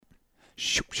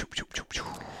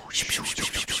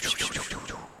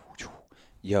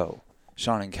Yo,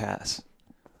 Sean and Cass.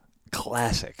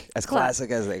 Classic. As classic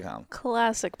as they come.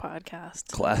 Classic podcast.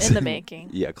 Classic. In the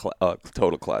making. Yeah,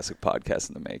 total classic podcast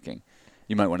in the making.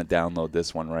 You might want to download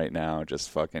this one right now. Just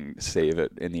fucking save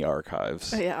it in the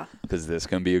archives. Yeah. Because this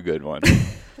can be a good one.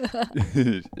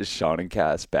 Sean and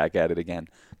Cass back at it again.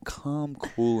 Calm,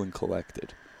 cool, and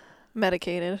collected.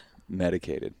 Medicated.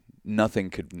 Nothing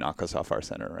could knock us off our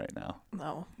center right now.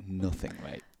 No. Nothing,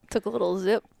 right? Took a little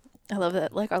zip. I love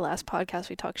that. Like our last podcast,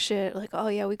 we talk shit. Like, oh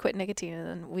yeah, we quit nicotine, and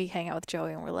then we hang out with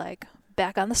Joey, and we're like,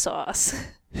 back on the sauce.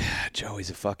 Yeah, Joey's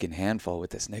a fucking handful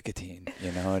with this nicotine.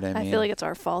 You know what I mean? I feel like it's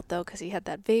our fault though, because he had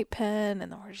that vape pen,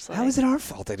 and then we're just like, how is it our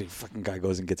fault that a fucking guy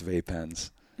goes and gets vape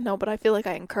pens? No, but I feel like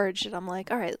I encouraged it. I'm like,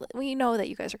 all right, we know that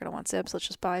you guys are gonna want zips. Let's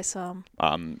just buy some.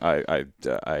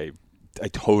 I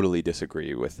totally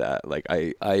disagree with that. Like,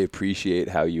 I appreciate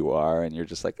how you are, and you're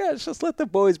just like, yeah, just let the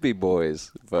boys be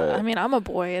boys. But I mean, I'm a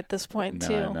boy at this point no,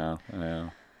 too. I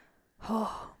know.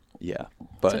 Oh, Yeah,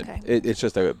 but okay. it's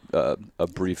just a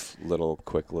brief little,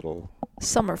 quick little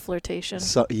summer flirtation.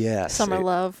 Summer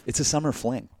Love. It's a summer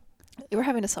fling. We're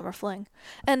having a summer fling.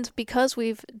 And because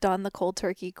we've done the cold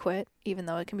turkey quit, even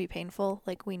though it can be painful,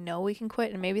 like we know we can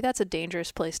quit, and maybe that's a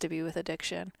dangerous place to be with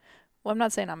addiction. Well, I'm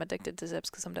not saying I'm addicted to zips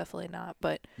because I'm definitely not,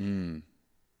 but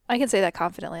I can say that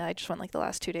confidently. I just went like the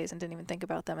last 2 days and didn't even think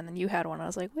about them. And then you had one. I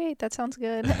was like, wait, that sounds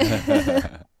good.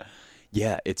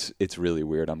 Yeah, it's really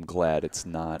weird. I'm glad it's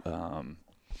not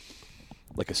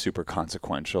like a super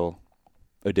consequential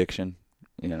addiction,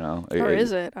 you know. Or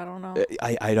is it? I don't know.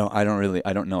 I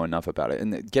don't know enough about it.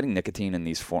 And getting nicotine in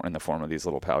the form of these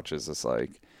little pouches is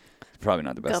like probably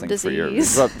not the best Gum thing for your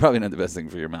probably not the best thing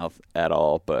for your mouth at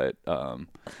all, but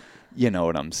you know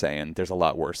what I'm saying. There's a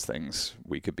lot worse things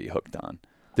we could be hooked on.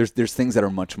 There's things that are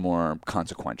much more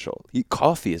consequential.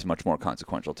 Coffee is much more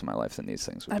consequential to my life than these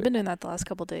things would I've be. been doing that the last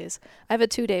couple days. I have a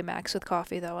 2-day max with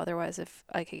coffee though. Otherwise, if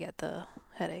I could get the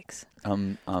headaches.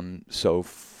 I'm so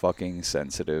fucking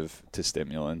sensitive to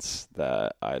stimulants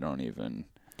that I don't even.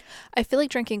 I feel like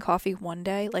drinking coffee one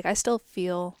day, like I still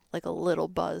feel like a little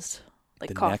buzzed. Like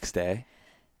the coffee. next day.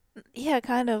 Yeah,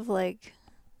 kind of like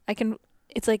I can.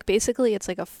 It's like basically it's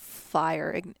like a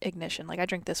fire ignition. Like I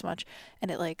drink this much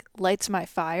and it like lights my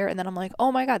fire, and then I'm like,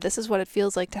 oh my God, this is what it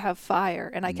feels like to have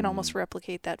fire, and I can almost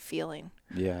replicate that feeling.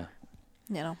 Yeah.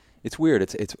 You know. It's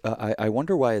weird. I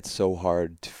wonder why it's so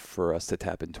hard for us to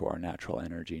tap into our natural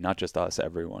energy. Not just us,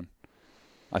 everyone.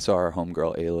 I saw our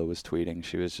homegirl Ayla was tweeting.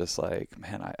 She was just like,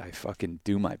 man, I fucking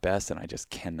do my best and I just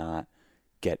cannot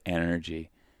get energy.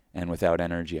 And without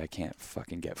energy, I can't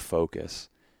fucking get focus.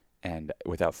 And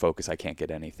without focus, I can't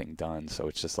get anything done. So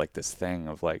it's just like this thing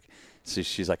of like, so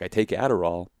she's like, I take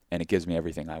Adderall and it gives me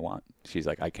everything I want. She's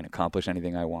like, I can accomplish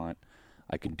anything I want.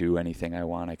 I can do anything I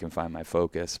want. I can find my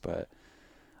focus, but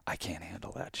I can't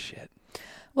handle that shit.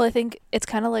 Well, I think it's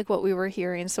kind of like what we were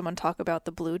hearing someone talk about,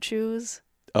 the Blue Chews.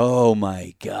 Oh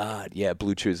my God. Yeah.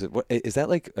 Blue Chews. What, is that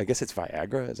like, I guess it's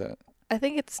Viagra. Is that? I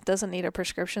think it doesn't need a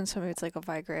prescription. So maybe it's like a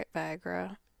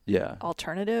Viagra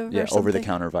alternative or something.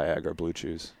 Over-the-counter Viagra, Blue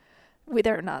Chews.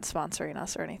 They're not sponsoring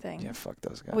us or anything. Yeah, fuck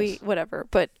those guys. Whatever,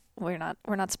 but we're not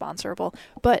sponsorable.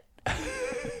 But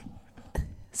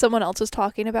someone else was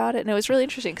talking about it, and it was really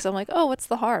interesting because I'm like, oh, what's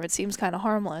the harm? It seems kind of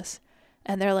harmless.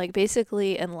 And they're like,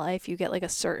 basically in life, you get like a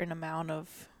certain amount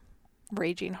of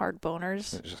raging hard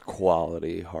boners. It's just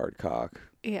quality hard cock.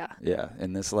 Yeah. Yeah,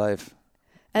 in this life.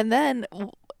 And then,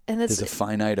 there's a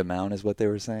finite amount, is what they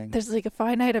were saying. There's like a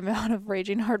finite amount of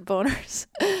raging hard boners,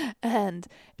 and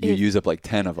you use up like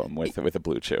 10 of them with a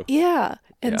Blue Chew. Yeah,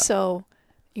 and so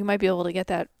you might be able to get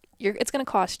that. It's going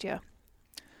to cost you.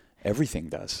 Everything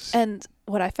does. And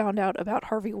what I found out about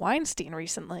Harvey Weinstein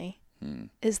recently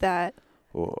is that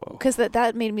because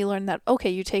that made me learn that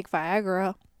you take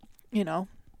Viagra, you know,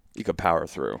 you could power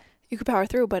through.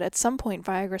 But at some point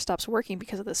Viagra stops working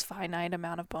because of this finite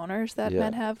amount of boners that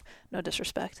men have. No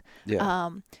disrespect. Yeah.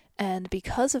 And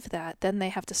because of that, then they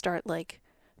have to start, like,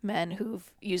 men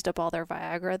who've used up all their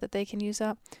Viagra that they can use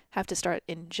up have to start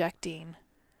injecting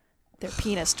their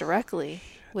penis directly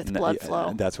with blood flow.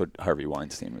 And that's what Harvey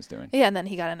Weinstein was doing. Yeah, and then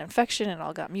he got an infection and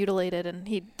all got mutilated, and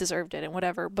he deserved it and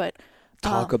whatever. But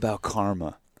talk about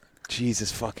karma.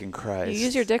 Jesus fucking Christ. You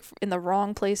use your dick in the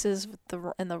wrong places with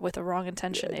the wrong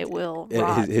intention, it will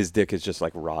rot. His dick is just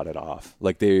like rotted off.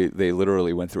 Like they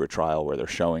literally went through a trial where they're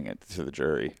showing it to the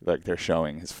jury. Like they're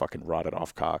showing his fucking rotted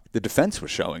off cock. The defense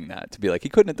was showing that to be like, he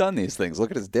couldn't have done these things.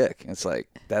 Look at his dick. And it's like,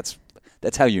 that's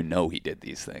how you know he did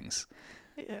these things.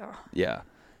 Yeah. Yeah.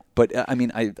 But I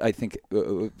mean, I think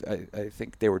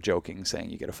they were joking, saying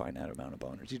you get a finite amount of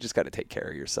boners. You just got to take care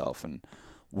of yourself and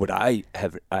what I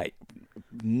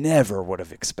never would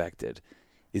have expected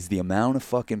is the amount of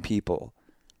fucking people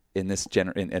in this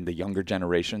in the younger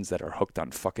generations that are hooked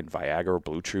on fucking Viagra or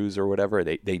Blue Chews or whatever.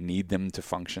 They need them to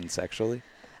function sexually.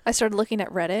 I started looking at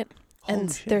Reddit, and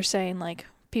Holy shit. they're saying, like,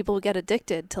 people get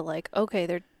addicted to, like, okay,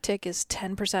 their dick is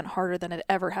 10% harder than it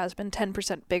ever has been,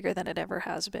 10% bigger than it ever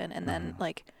has been, and then,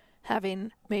 like,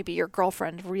 having maybe your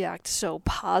girlfriend react so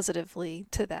positively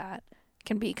to that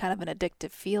can be kind of an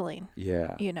addictive feeling.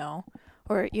 Yeah. You know?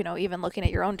 Or, you know, even looking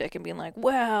at your own dick and being like,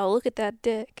 wow, look at that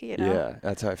dick, you know? Yeah,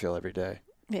 that's how I feel every day.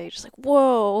 Yeah, you're just like,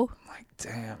 whoa, I'm like,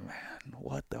 damn, man,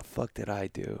 what the fuck did I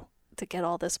do? to get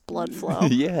all this blood flow.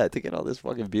 Yeah, to get all this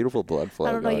fucking beautiful blood flow.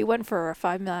 I don't know, going. you went for a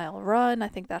 5-mile run. I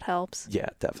think that helps. Yeah,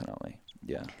 definitely.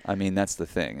 Yeah, I mean that's the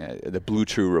thing. The Blue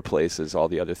Chew replaces all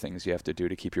the other things you have to do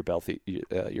to keep your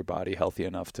body healthy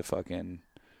enough to fucking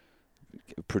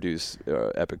produce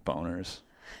epic boners.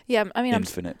 Yeah, I mean, I'm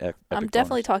definitely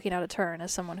boners. talking out of turn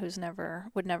as someone who's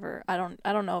would never. I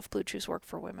don't know if Blue Chews work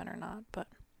for women or not, but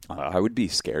I would be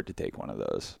scared to take one of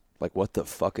those. Like, what the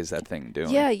fuck is that thing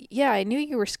doing? yeah. I knew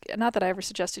you were. Not that I ever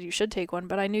suggested you should take one,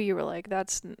 but I knew you were like,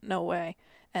 that's no way.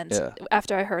 And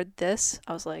after I heard this,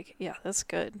 I was like, yeah, that's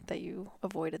good that you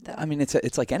avoided that. I mean,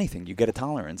 it's like anything. You get a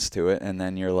tolerance to it, and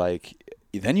then you're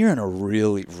in a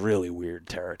really, really weird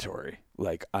territory.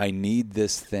 Like, I need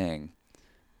this thing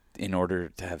in order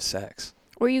to have sex.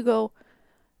 Or you go,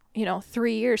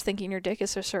 3 years thinking your dick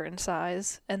is a certain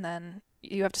size, and then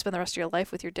you have to spend the rest of your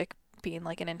life with your dick being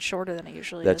like an inch shorter than it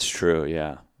usually is. That's true,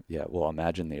 yeah. Yeah, well,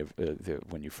 imagine the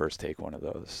when you first take one of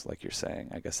those, like you're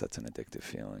saying. I guess that's an addictive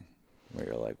feeling where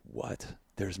you're like, what?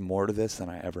 There's more to this than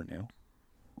I ever knew.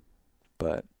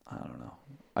 But I don't know.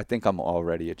 I think I'm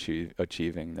already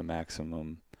achieving the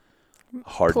maximum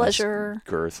hardness, pleasure,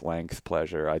 girth, length,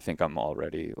 pleasure. I think I'm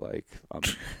already like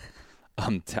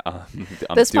I'm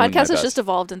this doing my podcast has best. just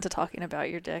evolved into talking about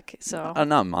your dick. So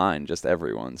Not mine, just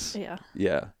everyone's. yeah.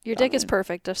 Yeah. Your dick is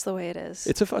perfect just the way it is.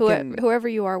 It's a fucking whoever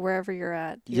you are, wherever you're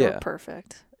at, you're Yeah.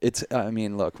 perfect. It's. I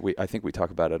mean, look. I think we talk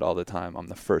about it all the time. I'm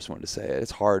the first one to say it.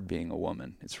 It's hard being a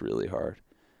woman. It's really hard,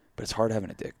 but it's hard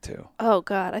having a dick too. Oh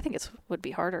God, I think would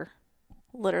be harder.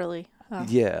 Literally. Oh.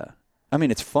 Yeah. I mean,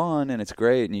 it's fun and it's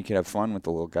great, and you can have fun with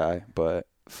the little guy, but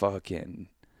fucking,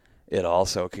 it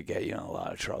also could get you in a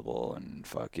lot of trouble and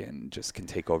fucking just can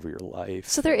take over your life.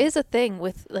 So there is a thing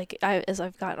with, like, as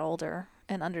I've gotten older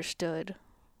and understood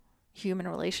human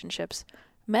relationships,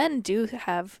 men do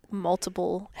have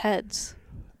multiple heads.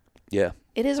 Yeah.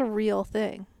 It is a real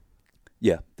thing.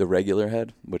 Yeah. The regular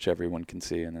head, which everyone can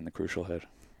see, and then the crucial head.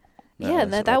 Yeah,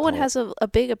 and that one has a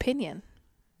big opinion,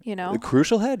 The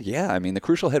crucial head? Yeah. I mean, the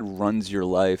crucial head runs your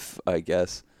life, I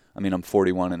guess. I mean, I'm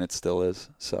 41 and it still is.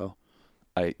 So,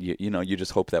 you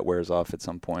just hope that wears off at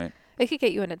some point. It could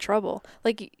get you into trouble.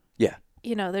 Like, yeah.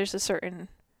 There's a certain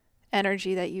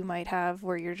energy that you might have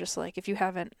where you're just like, if you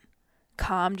haven't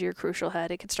calmed your crucial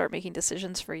head, it could start making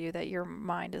decisions for you that your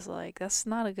mind is like, that's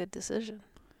not a good decision.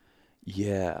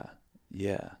 Yeah.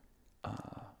 Yeah.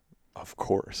 Of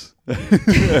course.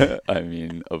 I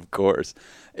mean, of course.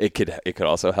 It could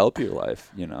also help your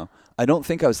life, I don't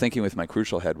think I was thinking with my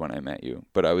crucial head when I met you,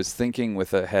 but I was thinking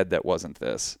with a head that wasn't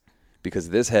this. Because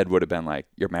this head would have been like,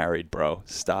 you're married, bro.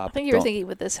 Stop. I think you were thinking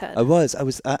with this head.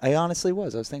 I honestly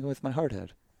was. I was thinking with my heart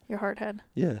head. Your heart head.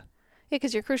 Yeah. Yeah,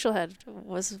 because your crucial head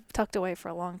was tucked away for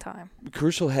a long time.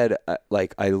 Crucial head,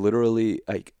 I literally,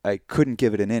 I couldn't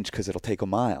give it an inch because it'll take a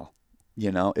mile.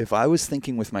 If I was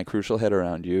thinking with my crucial head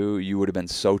around you, you would have been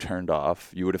so turned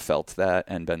off. You would have felt that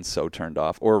and been so turned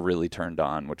off, or really turned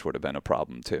on, which would have been a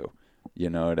problem too. You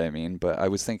know what I mean? But I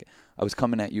was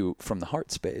coming at you from the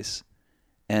heart space,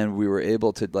 and we were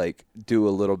able to like do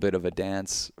a little bit of a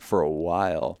dance for a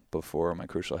while before my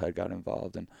crucial head got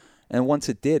involved. And once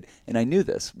it did, and I knew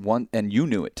this, and you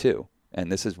knew it too.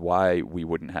 And this is why we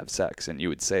wouldn't have sex. And you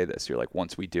would say this. You're like,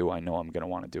 once we do, I know I'm going to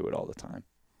want to do it all the time.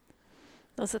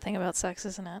 That's the thing about sex,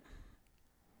 isn't it?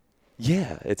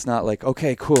 Yeah, it's not like,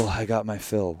 okay, cool, I got my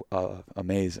fill,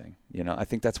 amazing. I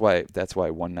think that's why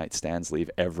one night stands leave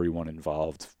everyone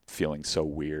involved feeling so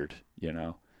weird.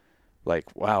 Like,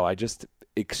 wow, I just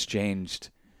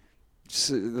exchanged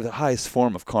the highest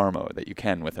form of karma that you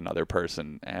can with another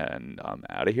person, and I'm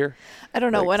out of here. I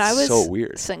don't know. Like, when I was so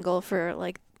weird. single for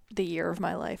like the year of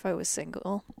my life, I was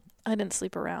single. I didn't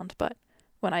sleep around, but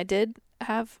when I didn't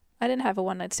have a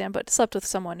one night stand, but slept with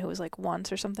someone who was like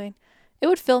once or something, it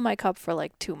would fill my cup for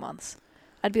like 2 months.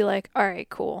 I'd be like, all right,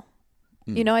 cool.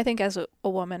 I think as a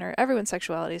woman, or everyone's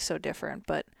sexuality is so different,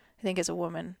 but I think as a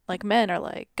woman, like, men are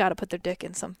like, gotta put their dick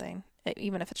in something,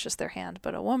 even if it's just their hand.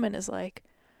 But a woman is like,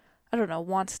 I don't know,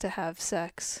 wants to have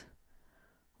sex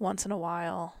once in a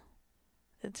while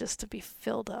It's just to be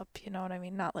filled up, you know what I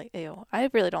mean? Not like, ew. I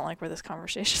really don't like where this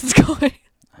conversation's going.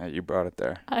 You brought it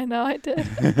there. I know I did.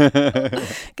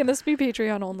 Can this be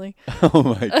Patreon only?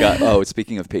 Oh my God. Oh,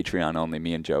 speaking of Patreon only,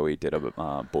 me and Joey did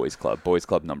a Boys Club. Boys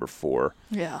Club number 4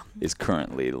 is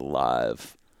currently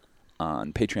live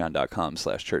on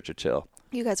patreon.com/Church of Chill.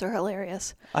 You guys are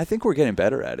hilarious. I think we're getting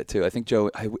better at it too. I think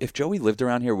if Joey lived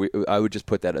around here, I would just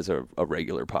put that as a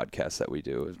regular podcast that we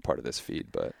do as part of this feed.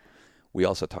 But we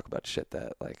also talk about shit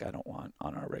that like I don't want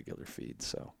on our regular feed.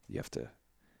 So you have to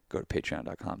go to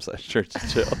patreon.com/Church of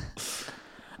Chill.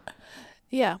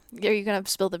 Yeah. Are you going to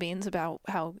spill the beans about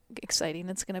how exciting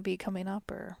it's going to be coming up,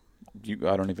 or?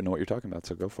 I don't even know what you're talking about,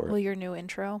 so go for it. Well, your new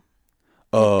intro.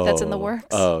 Oh. That's in the works.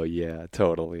 Oh, yeah,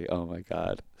 totally. Oh, my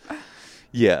God.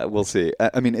 Yeah, we'll see.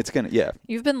 I mean, it's going to, yeah.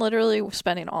 You've been literally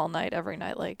spending all night, every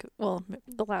night, like, well,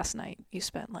 the last night you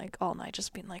spent, like, all night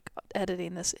just being, like,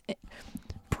 editing this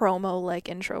promo, like,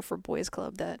 intro for Boys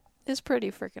Club that is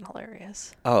pretty freaking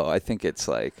hilarious. Oh, I think it's,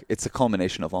 like, it's a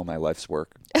culmination of all my life's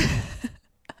work.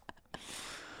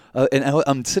 And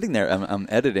I'm sitting there, I'm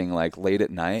editing, like, late at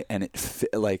night, and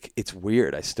it's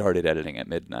weird. I started editing at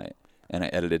midnight. And I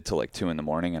edited till like 2 a.m,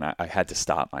 and I had to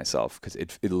stop myself because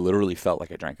it literally felt like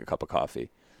I drank a cup of coffee.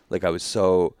 Like I was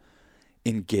so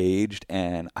engaged,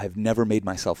 and I've never made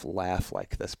myself laugh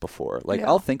like this before. Like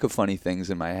I'll think of funny things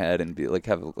in my head and be like,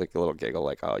 have like a little giggle,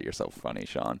 like, oh, you're so funny,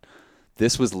 Sean.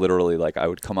 This was literally like I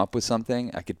would come up with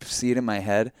something, I could see it in my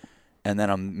head, and then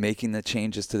I'm making the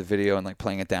changes to the video and like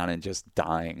playing it down and just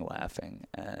dying laughing.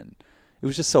 And it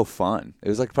was just so fun. It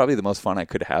was like probably the most fun I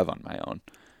could have on my own.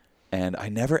 And I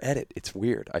never edit. It's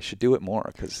weird. I should do it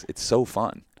more because it's so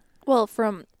fun. Well,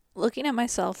 from looking at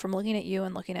myself, from looking at you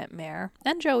and looking at Mare,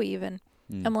 and Joe even,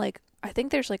 I'm like, I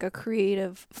think there's like a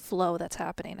creative flow that's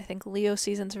happening. I think Leo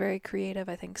season's very creative.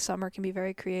 I think summer can be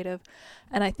very creative.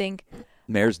 And I think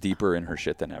Mare's deeper in her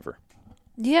shit than ever.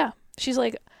 Yeah. She's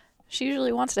like, she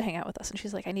usually wants to hang out with us, and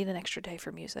she's like, I need an extra day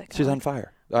for music. And she's I'm on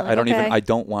fire. I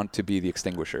don't want to be the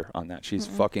extinguisher on that. She's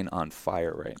fucking on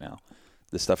fire right now.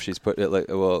 The stuff she's put,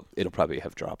 it'll probably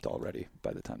have dropped already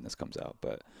by the time this comes out.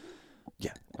 But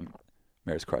yeah,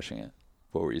 Mare's crushing it.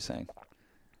 What were you saying?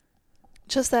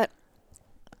 Just that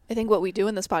I think what we do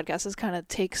in this podcast is kind of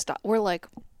take stock. We're like,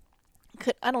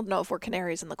 I don't know if we're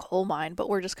canaries in the coal mine, but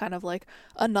we're just kind of like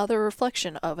another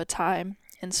reflection of a time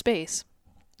and space.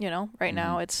 You know, right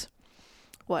now it's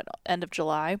end of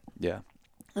July. Yeah.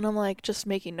 And I'm like just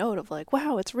making note of like,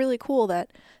 wow, it's really cool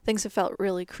that things have felt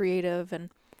really creative, and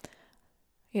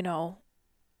you know,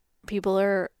 people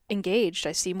are engaged.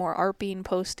 I see more art being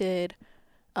posted.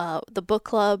 The book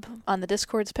club on the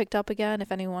Discord's picked up again,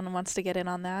 if anyone wants to get in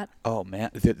on that. Oh, man.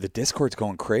 The Discord's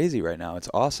going crazy right now. It's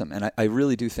awesome. And I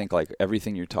really do think, like,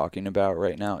 everything you're talking about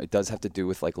right now, it does have to do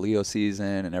with, like, Leo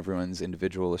season and everyone's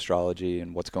individual astrology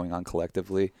and what's going on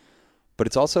collectively. But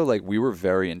it's also, like, we were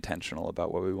very intentional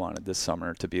about what we wanted this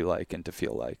summer to be like and to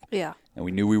feel like. Yeah. And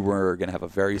we knew we were going to have a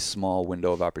very small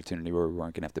window of opportunity where we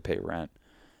weren't going to have to pay rent.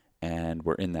 And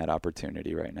we're in that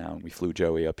opportunity right now. And we flew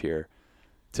Joey up here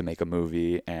to make a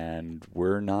movie, and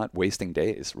we're not wasting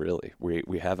days, really.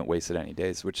 We haven't wasted any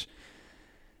days, which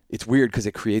it's weird because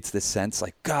it creates this sense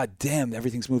like, God damn,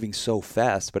 everything's moving so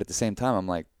fast. But at the same time, I'm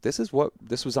like, this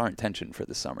was our intention for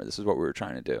this summer. This is what we were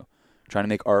trying to do. Trying to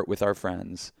make art with our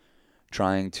friends,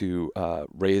 trying to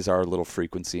raise our little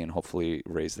frequency and hopefully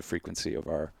raise the frequency of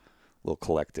our little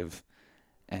collective.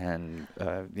 And,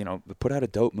 put out a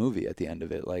dope movie at the end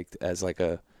of it, like as like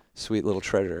a sweet little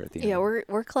treasure at the end. Yeah,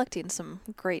 we're collecting some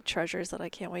great treasures that I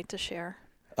can't wait to share.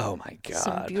 Oh my God.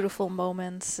 Some beautiful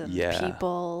moments and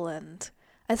people, and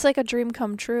it's like a dream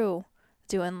come true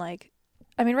doing like,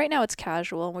 I mean, right now it's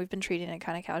casual and we've been treating it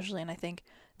kind of casually, and I think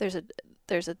there's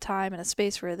a time and a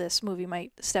space where this movie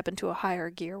might step into a higher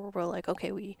gear where we're like,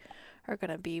 okay, we are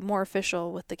going to be more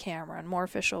official with the camera and more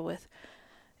official with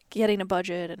getting a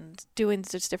budget and doing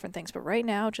just different things. But right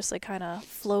now, just like kind of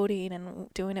floating and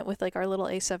doing it with like our little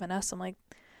A7S. I'm like,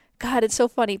 God, it's so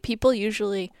funny. People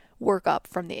usually work up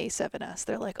from the A7S.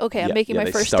 They're like, okay, I'm making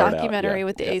my first documentary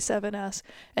with the A7S.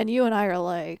 And you and I are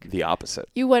like the opposite.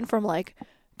 You went from like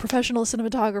professional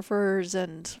cinematographers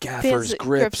and gaffers,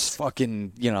 grips,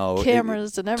 fucking,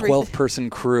 cameras and everything. 12-person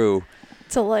crew.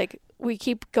 To like, we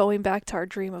keep going back to our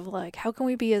dream of like, how can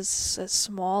we be as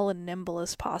small and nimble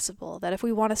as possible, that if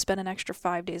we want to spend an extra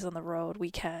 5 days on the road, we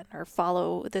can, or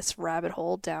follow this rabbit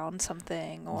hole down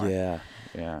something. Or yeah.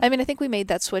 I mean, I think we made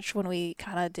that switch when we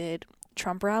kind of did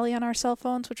Trump rally on our cell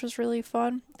phones, which was really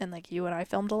fun. And like you and I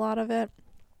filmed a lot of it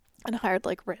and hired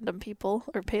like random people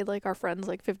or paid like our friends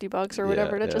like $50 or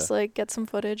whatever to just like get some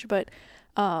footage. But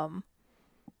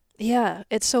yeah,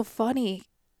 it's so funny.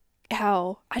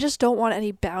 how I just don't want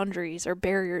any boundaries or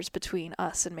barriers between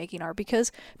us and making art,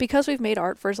 because we've made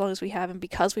art for as long as we have, and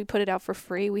because we put it out for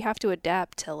free, we have to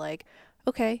adapt to, like,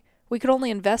 okay, we could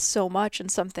only invest so much in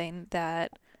something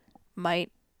that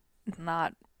might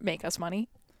not make us money.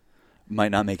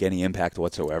 Might not make any impact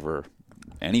whatsoever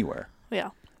anywhere.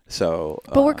 Yeah. So,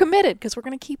 but we're committed because we're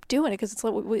going to keep doing it because it's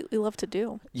what we love to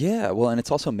do. Yeah, well, and it's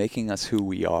also making us who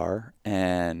we are.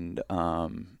 And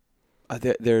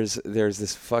there's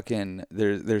this fucking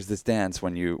there's this dance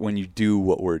when you do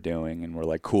what we're doing, and we're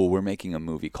like, cool, we're making a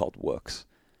movie called Wooks,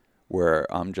 where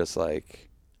I'm just like,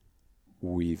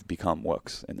 we've become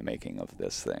Wooks in the making of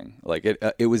this thing. Like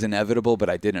it was inevitable, but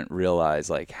I didn't realize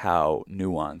like how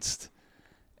nuanced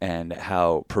and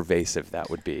how pervasive that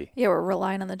would be. Yeah, we're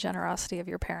relying on the generosity of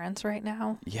your parents right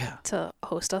now. Yeah. To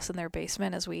host us in their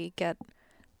basement as we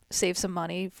save some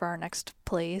money for our next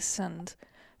place and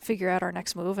figure out our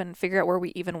next move and figure out where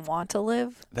we even want to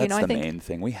live. That's the main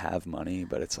thing. We have money,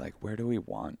 but it's like, where do we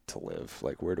want to live?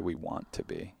 Like, where do we want to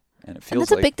be? And it feels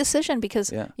that's a big decision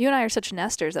because you and I are such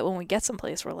nesters that when we get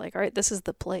someplace, we're like, all right, this is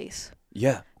the place.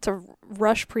 Yeah. To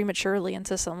rush prematurely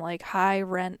into some like high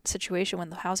rent situation when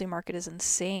the housing market is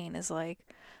insane is like,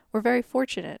 we're very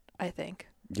fortunate, I think.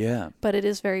 Yeah. But it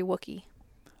is very Wookiee.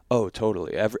 Oh,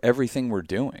 totally. Everything we're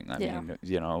doing. I mean,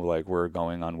 like we're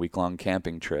going on week-long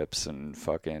camping trips and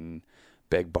fucking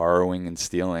borrowing and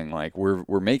stealing. Like we're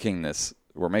making this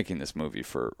movie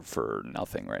for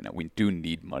nothing right now. We do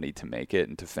need money to make it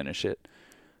and to finish it.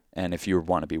 And if you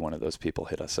want to be one of those people,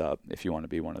 hit us up. If you want to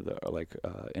be one of the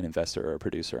an investor or a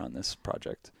producer on this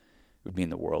project, it would mean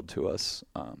the world to us.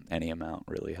 Any amount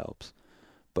really helps.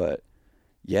 But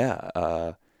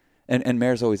yeah, and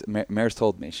Mare's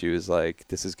told me, she was like,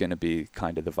 this is going to be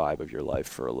kind of the vibe of your life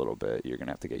for a little bit. You're going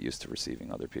to have to get used to receiving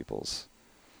other people's.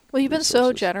 Well, you've been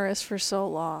so generous for so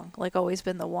long. Like always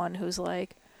been the one who's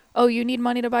like, oh, you need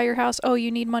money to buy your house. Oh,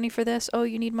 you need money for this. Oh,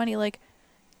 you need money like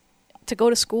to go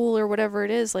to school or whatever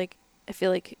it is. Like, I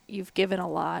feel like you've given a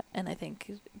lot, and I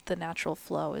think the natural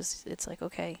flow is it's like,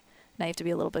 okay, now you have to be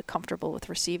a little bit comfortable with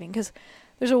receiving, because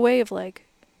there's a way of like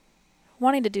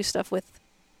wanting to do stuff with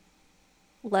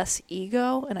less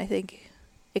ego, and I think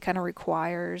it kind of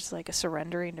requires like a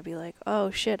surrendering to be like,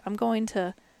 oh shit, I'm going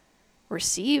to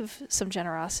receive some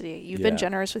generosity. You've been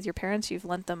generous with your parents, you've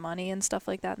lent them money and stuff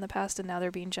like that in the past, and now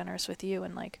they're being generous with you,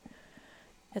 and like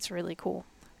it's really cool.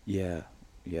 Yeah.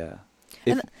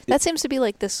 And that seems to be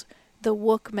like the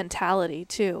Wook mentality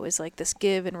too, is like this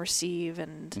give and receive.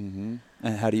 And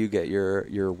and how do you get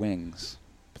your wings?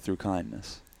 Through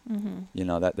kindness. You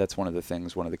know, that's one of the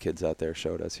things one of the kids out there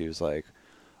showed us. He was like,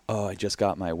 oh, I just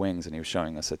got my wings, and he was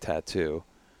showing us a tattoo,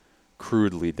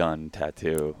 crudely done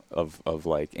tattoo of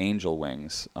like angel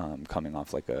wings coming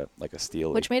off like a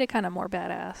steel, which made it kind of more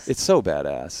badass. It's so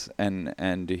badass.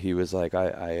 And he was like,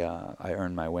 I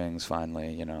earned my wings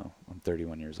finally. You know, I'm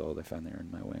 31 years old, I finally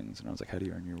earned my wings. And I was like, how do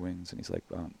you earn your wings? And he's like,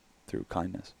 through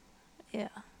kindness. Yeah.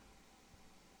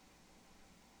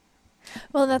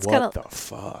 Well, that's kind of what the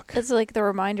fuck. It's like the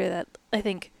reminder that I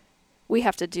think we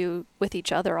have to do with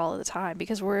each other all the time,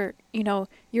 because we're, you know,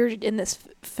 you're in this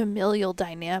familial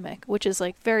dynamic, which is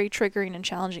like very triggering and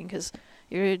challenging, because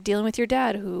you're dealing with your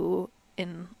dad, who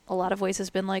in a lot of ways has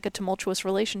been like a tumultuous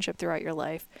relationship throughout your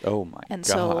life. Oh my and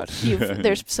God. So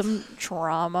there's some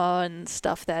trauma and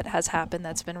stuff that has happened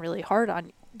that's been really hard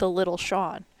on the little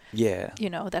Sean. Yeah. You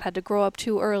know, that had to grow up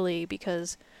too early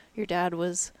because your dad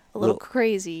was a little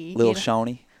crazy. Little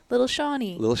Shawnee. Little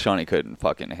Shawnee. Little Shawnee couldn't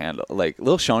fucking handle, like,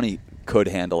 Little Shawnee could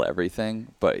handle everything,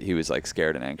 but he was like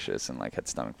scared and anxious and like had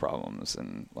stomach problems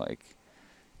and like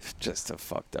just a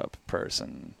fucked up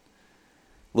person.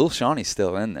 Little Shawnee's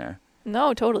still in there.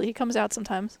 No, totally. He comes out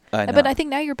sometimes. I know. But I think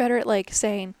now you're better at like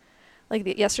saying, like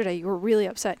yesterday you were really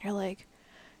upset and you're like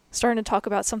starting to talk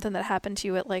about something that happened to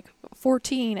you at like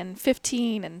 14 and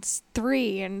 15 and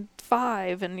 3 and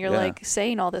 5, and you're like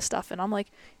saying all this stuff, and I'm like,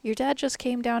 your dad just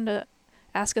came down to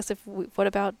ask us if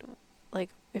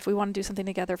we want to do something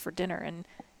together for dinner, and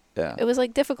it was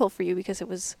like difficult for you because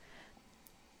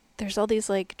there's all these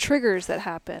like triggers that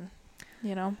happen,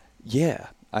 you know? Yeah.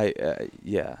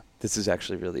 This is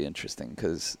actually really interesting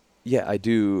because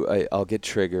I'll get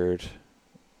triggered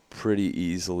pretty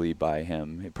easily by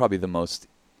him. Probably the most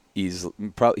easily.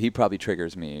 He probably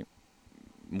triggers me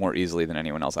more easily than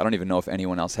anyone else. I don't even know if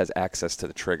anyone else has access to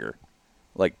the trigger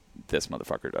like this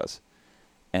motherfucker does.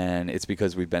 And it's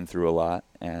because we've been through a lot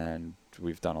and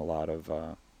we've done a lot of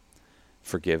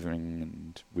forgiving,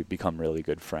 and we've become really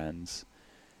good friends.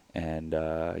 And,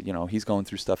 you know, he's going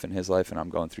through stuff in his life and I'm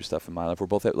going through stuff in my life. We're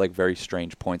both at like very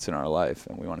strange points in our life,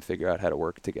 and we want to figure out how to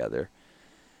work together.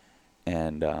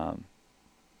 And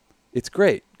it's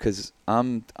great because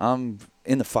I'm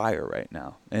in the fire right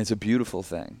now, and it's a beautiful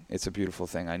thing. It's a beautiful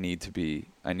thing. I need to be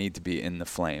in the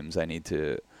flames. I need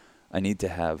to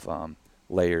have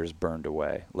layers burned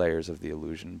away, layers of the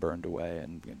illusion burned away,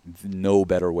 and no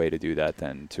better way to do that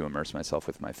than to immerse myself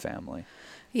with my family.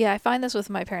 Yeah, I find this with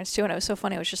my parents too, and it was so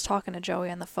funny. I was just talking to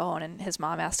Joey on the phone, and his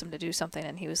mom asked him to do something,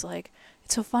 and he was like,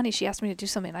 "It's so funny. She asked me to do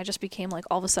something, and I just became like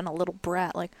all of a sudden a little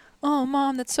brat, like, oh,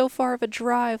 Mom, that's so far of a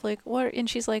drive. Like, what?" And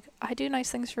she's like, "I do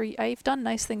nice things for you. I've done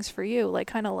nice things for you. Like,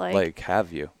 kind of like." Like,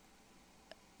 have you?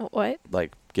 What?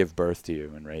 Like, give birth to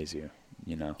you and raise you.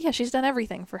 You know? Yeah, she's done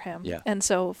everything for him. Yeah. And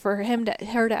so for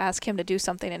her to ask him to do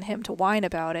something and him to whine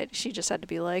about it, she just had to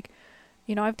be like,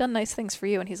 you know, I've done nice things for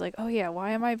you. And he's like, oh yeah,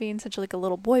 why am I being such like a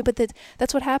little boy? But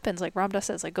that's what happens. Like Ram Dass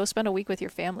says, like, go spend a week with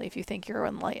your family if you think you're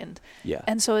enlightened. Yeah.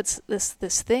 And so it's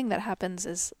this thing that happens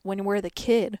is when we're the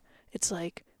kid, it's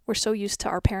like we're so used to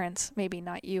our parents, maybe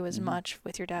not you as much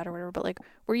with your dad or whatever, but like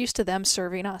we're used to them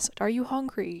serving us. Are you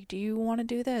hungry? Do you want to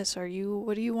do this? What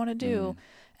do you want to do?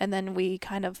 And then we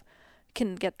kind of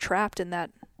can get trapped in that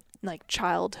like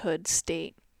childhood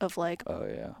state of like, oh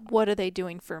yeah, what are they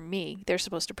doing for me? They're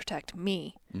supposed to protect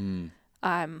me.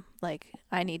 I'm like,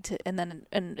 I need to, and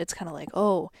it's kind of like,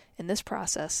 oh, in this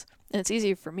process, and it's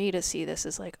easy for me to see this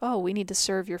as like, oh, we need to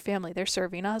serve your family. They're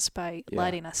serving us by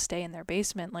letting us stay in their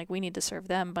basement. Like we need to serve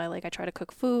them by like, I try to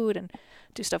cook food and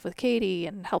do stuff with Katie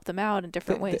and help them out in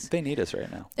different ways. They need us right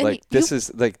now. And like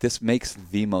this makes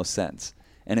the most sense.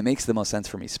 And it makes the most sense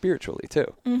for me spiritually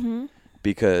too. Mm-hmm.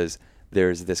 Because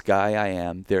there's this guy I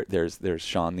am, there's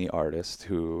Sean the artist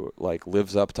who like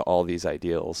lives up to all these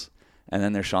ideals, and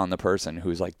then there's Sean the person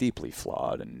who's like deeply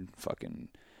flawed and fucking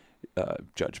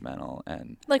judgmental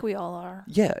and like we all are.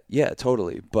 Yeah,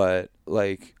 totally. But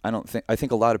like I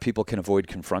think a lot of people can avoid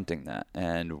confronting that,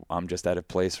 and I'm just at a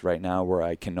place right now where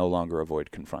I can no longer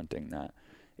avoid confronting that.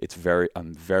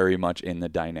 I'm very much in the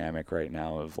dynamic right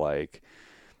now of like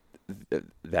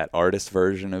that artist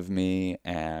version of me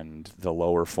and the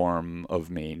lower form of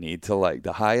me need to like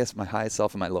my highest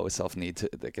self and my lowest self need to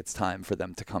like it's time for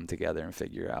them to come together and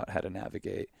figure out how to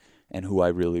navigate and who I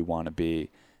really want to be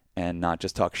and not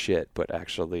just talk shit but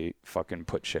actually fucking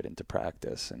put shit into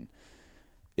practice. And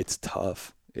it's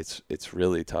tough. It's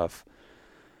really tough.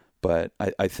 But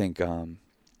I think you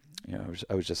know,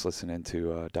 I was just listening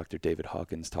to Dr. David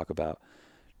Hawkins talk about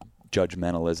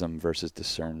judgmentalism versus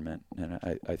discernment, and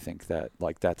I think that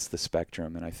like that's the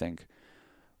spectrum, and I think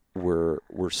we're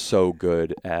so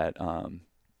good at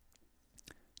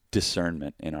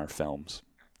discernment in our films.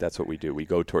 That's what we do. We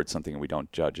go towards something and we don't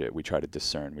judge it. We try to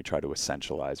discern. We try to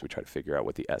essentialize. We try to figure out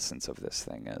what the essence of this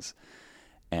thing is.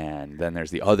 And then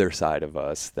there's the other side of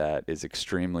us that is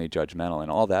extremely judgmental,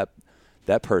 and all that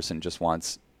person just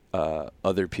wants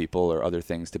other people or other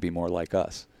things to be more like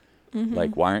us. Mm-hmm.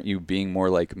 Like, why aren't you being more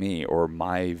like me or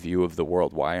my view of the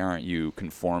world? Why aren't you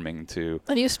conforming to...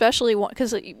 And you especially want...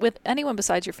 Because with anyone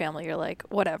besides your family, you're like,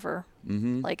 whatever.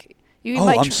 Mm-hmm. Like, you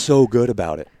I'm so good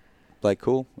about it. Like,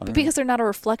 cool. Because they're not a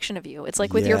reflection of you. It's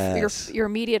like with your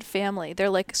immediate family, they're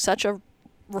like such a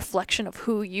reflection of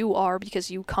who you are because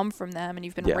you come from them and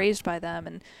you've been raised by them.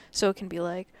 And so it can be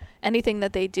like anything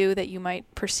that they do that you might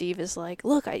perceive as like,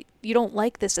 look, you don't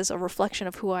like this as a reflection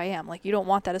of who I am. Like you don't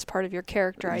want that as part of your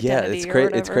character identity. Yeah,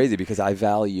 it's crazy because I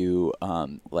value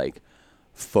like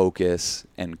focus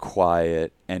and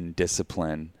quiet and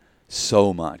discipline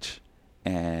so much.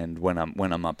 And when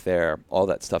I'm up there, all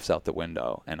that stuff's out the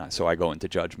window, and so I go into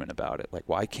judgment about it. Like,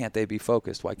 why can't they be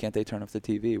focused? Why can't they turn off the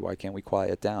TV? Why can't we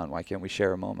quiet down? Why can't we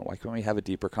share a moment? Why can't we have a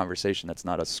deeper conversation that's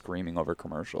not us screaming over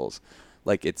commercials?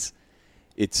 Like, it's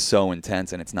so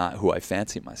intense, and it's not who I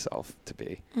fancy myself to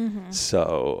be. Mm-hmm.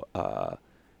 So, I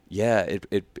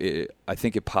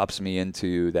think it pops me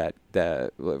into that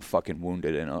fucking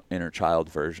wounded inner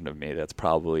child version of me that's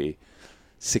probably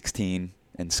 16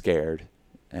 and scared.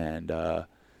 And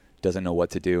doesn't know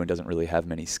what to do and doesn't really have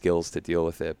many skills to deal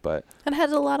with it. And had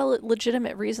a lot of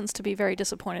legitimate reasons to be very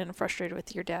disappointed and frustrated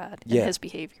with your dad and his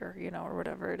behavior, or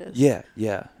whatever it is.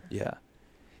 Yeah.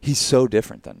 He's so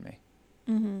different than me.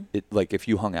 Mm-hmm. Like, if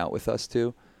you hung out with us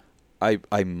two,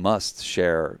 I must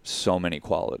share so many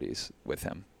qualities with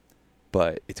him.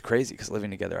 But it's crazy because living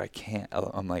together, I can't.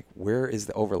 I'm like, where is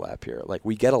the overlap here? Like,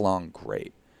 we get along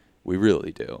great. We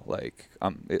really do. Like,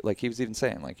 like he was even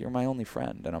saying, like, you're my only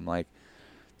friend. And I'm like,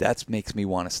 that makes me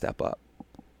want to step up.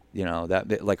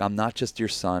 That like, I'm not just your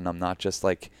son. I'm not just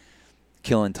like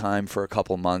killing time for a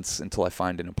couple months until I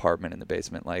find an apartment in the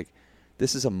basement. Like,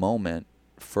 this is a moment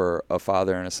for a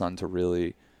father and a son to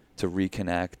really, to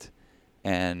reconnect.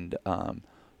 And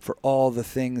for all the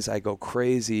things I go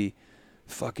crazy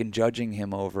fucking judging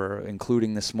him over,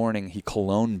 including this morning, he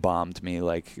cologne bombed me,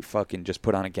 like fucking just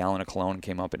put on a gallon of cologne,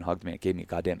 came up and hugged me. It gave me a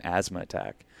goddamn asthma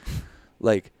attack.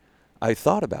 Like, I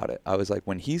thought about it. I was like,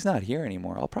 when he's not here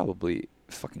anymore, I'll probably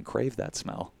fucking crave that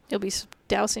smell. You'll be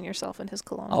dousing yourself in his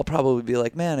cologne. I'll probably be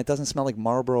like, man, it doesn't smell like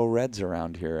Marlboro Reds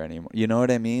around here anymore. You know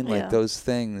what I mean? Like those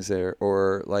things,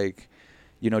 or like,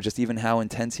 you know, just even how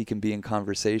intense he can be in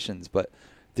conversations. But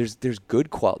there's good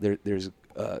there's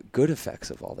good effects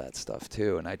of all that stuff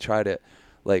too. And I try to,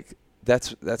 like,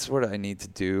 that's what I need to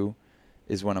do,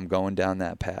 is when I'm going down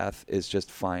that path, is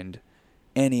just find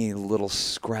any little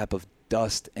scrap of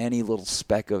dust, any little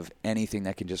speck of anything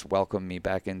that can just welcome me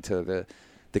back into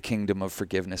the kingdom of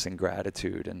forgiveness and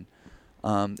gratitude. And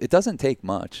it doesn't take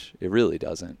much. It really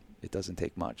doesn't. It doesn't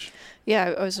take much.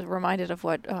 Yeah, I was reminded of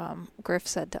what Griff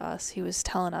said to us. He was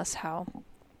telling us how,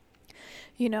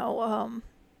 you know,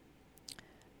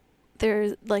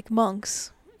 they're like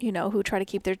monks, you know, who try to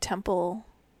keep their temple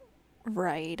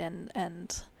right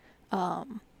and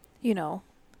you know,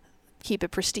 keep it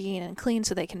pristine and clean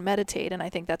so they can meditate. And I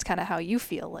think that's kind of how you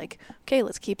feel, like, okay,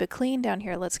 let's keep it clean down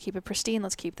here, let's keep it pristine,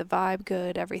 let's keep the vibe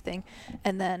good, everything.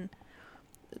 And then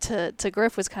to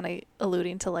Griff was kind of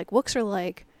alluding to, like, Wooks are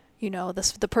like, you know,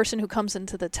 the person who comes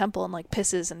into the temple and like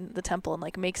pisses in the temple and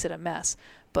like makes it a mess.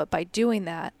 But by doing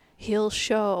that, he'll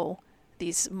show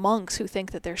these monks who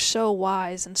think that they're so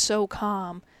wise and so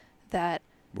calm that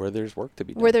where there's work to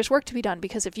be done.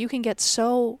 Because if you can get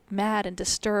so mad and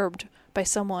disturbed by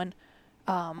someone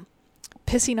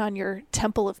pissing on your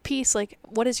temple of peace, like,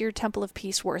 what is your temple of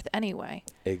peace worth anyway?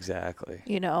 Exactly.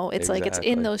 You know, it's like, it's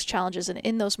in those challenges and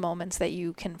in those moments that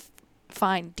you can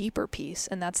find deeper peace.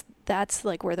 And that's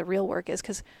like where the real work is.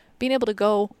 Because being able to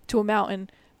go to a mountain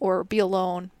or be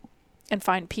alone and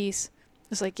find peace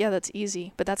is like, yeah, that's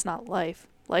easy, but that's not life.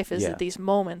 Life is these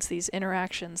moments, these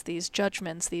interactions, these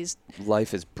judgments,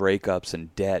 Life is breakups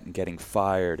and debt and getting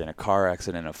fired and a car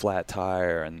accident, a flat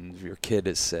tire, and your kid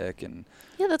is sick. And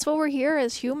yeah, that's what we're here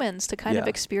as humans to kind of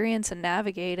experience and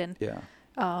navigate and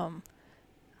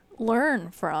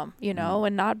learn from, you know,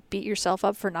 and not beat yourself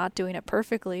up for not doing it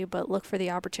perfectly, but look for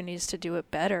the opportunities to do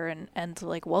it better and to,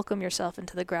 like, welcome yourself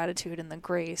into the gratitude and the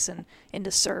grace and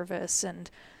into service and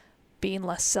being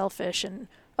less selfish. And,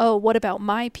 oh, what about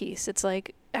my peace? It's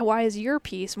like, why is your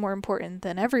peace more important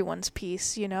than everyone's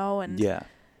peace, you know? And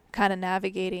kind of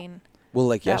navigating. Well,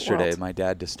 like yesterday, world. My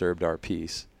dad disturbed our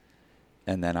peace,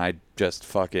 and then I just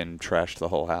fucking trashed the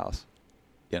whole house.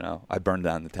 You know, I burned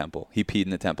down the temple. He peed in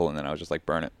the temple, and then I was just like,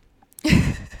 burn it.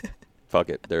 Fuck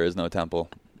it. There is no temple,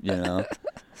 you know?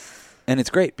 And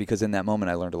it's great because in that moment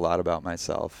I learned a lot about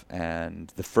myself.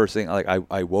 And the first thing, like,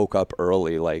 I woke up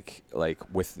early, like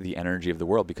with the energy of the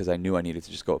world, because I knew I needed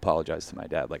to just go apologize to my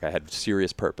dad. Like, I had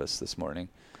serious purpose this morning,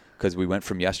 because we went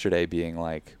from yesterday being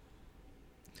like,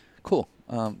 cool,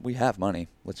 we have money,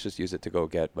 let's just use it to go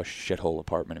get a shithole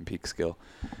apartment in Peekskill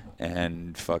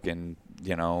and fucking,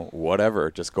 you know,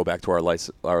 whatever, just go back to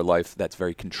our life that's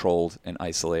very controlled and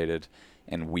isolated.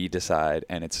 And we decide,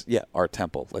 and it's, our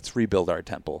temple. Let's rebuild our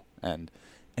temple and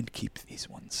keep these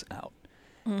ones out.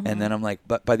 Mm-hmm. And then I'm like,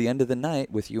 but by the end of the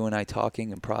night, with you and I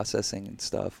talking and processing and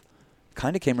stuff,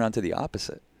 kind of came around to the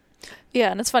opposite.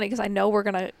 Yeah, and it's funny because I know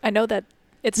that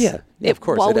it's, of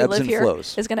course, while it we ebbs live and here,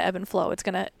 flows. it's going to ebb and flow. It's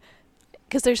going to,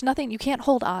 because there's nothing, you can't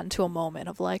hold on to a moment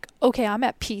of like, okay, I'm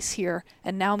at peace here,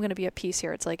 and now I'm going to be at peace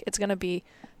here. It's like, it's going to be,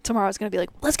 tomorrow it's going to be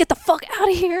like, let's get the fuck out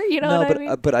of here. You know what I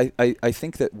mean? But I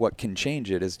think that what can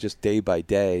change it is just day by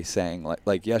day saying,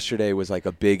 like yesterday was like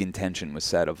a big intention was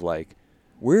set of like,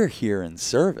 we're here in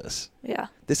service. Yeah.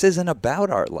 This isn't about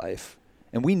our life.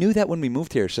 And we knew that when we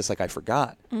moved here. It's just like, I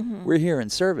forgot. Mm-hmm. We're here in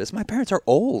service. My parents are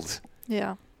old.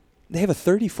 Yeah. They have a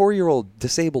 34-year-old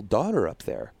disabled daughter up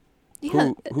there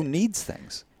who needs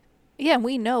things. Yeah, and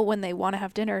we know when they want to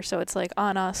have dinner, so it's like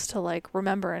on us to like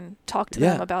remember and talk to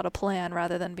them about a plan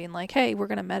rather than being like, hey, we're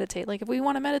going to meditate. Like, if we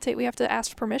want to meditate, we have to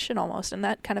ask permission almost. And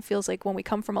that kind of feels like when we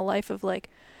come from a life of like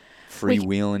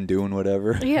freewheeling, doing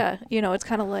whatever. Yeah, you know, it's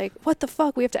kind of like, what the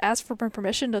fuck? We have to ask for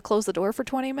permission to close the door for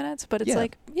 20 minutes? But it's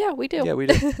like, yeah, we do. Yeah, we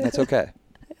do. That's okay.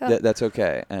 That's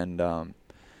okay. And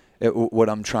what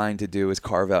I'm trying to do is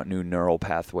carve out new neural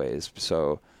pathways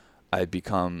so I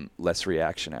become less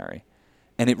reactionary.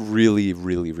 And it really,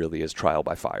 really, really is trial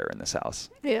by fire in this house.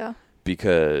 Yeah.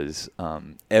 Because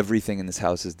everything in this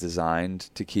house is designed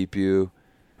to keep you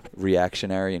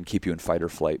reactionary and keep you in fight or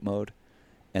flight mode.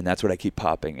 And that's what I keep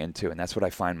popping into. And that's what I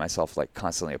find myself like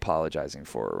constantly apologizing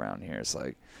for around here. It's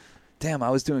like, damn, I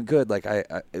was doing good. Like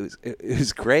it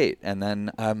was great. And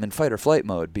then I'm in fight or flight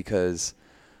mode because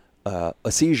a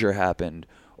seizure happened,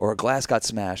 or a glass got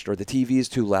smashed, or the TV is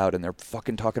too loud, and they're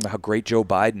fucking talking about how great Joe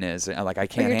Biden is, and like I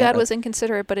can't. Or your dad was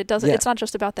inconsiderate, but it doesn't. Yeah. It's not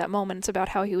just about that moment. It's about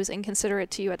how he was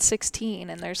inconsiderate to you at 16,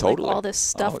 and there's Totally. like all this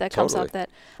stuff Oh, that comes totally. up that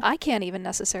I can't even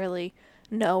necessarily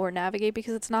know or navigate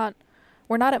because it's not.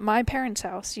 We're not at my parents'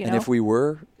 house, you know. And if we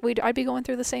were, I'd be going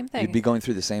through the same thing. you'd be going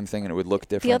through the same thing, and it would look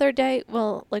different. The other day,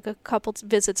 well, like a couple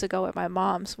visits ago at my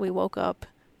mom's, we woke up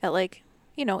at like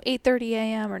 8:30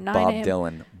 a.m. or 9 Bob a.m.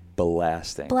 Dylan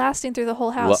blasting. blasting through the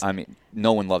whole house. I mean,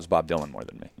 no one loves Bob Dylan more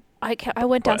than me. I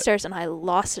went But- downstairs and I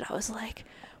lost it. I was like,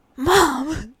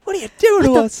 Mom, What are you doing what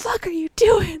to the us? fuck are you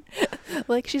doing?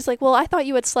 Like, she's like, well, I thought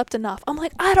you had slept enough. I'm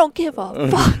like, I don't give a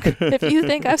fuck if you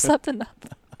think I've slept enough.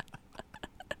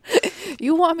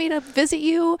 You want me to visit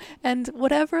you and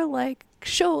whatever, like,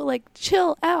 chill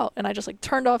out. And I just, like,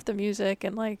 turned off the music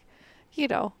and, like,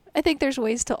 I think there's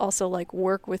ways to also, like,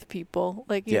 work with people.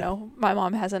 Like, you Yeah. know, my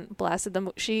mom hasn't blasted them.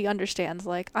 She understands,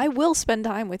 like, I will spend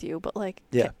time with you, but, like,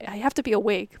 Yeah. I have to be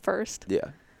awake first. Yeah.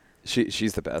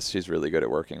 She's the best. She's really good at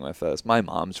working with us. My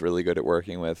mom's really good at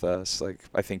working with us. Like,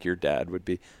 I think your dad would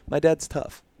be. My dad's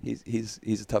tough. He's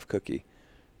a tough cookie.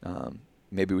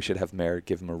 Maybe we should have Merritt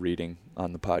give him a reading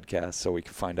on the podcast so we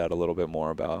can find out a little bit more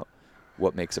about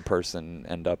what makes a person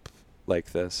end up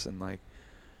like this, and like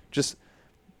just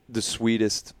the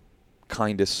sweetest,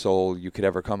 kindest soul you could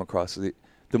ever come across.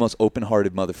 The most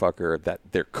open-hearted motherfucker that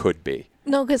there could be.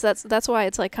 No, because that's why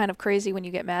it's like kind of crazy when you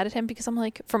get mad at him, because I'm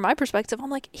like, from my perspective, I'm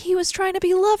like, he was trying to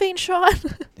be loving, Sean.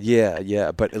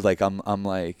 Yeah, but like I'm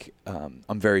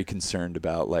very concerned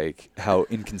about like how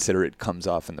inconsiderate comes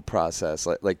off in the process.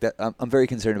 Like that, I'm very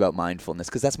concerned about mindfulness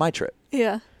because that's my trip.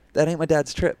 Yeah, That ain't my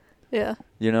dad's trip. yeah,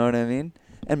 You know what I mean?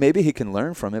 And maybe he can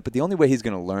learn from it, but the only way he's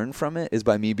going to learn from it is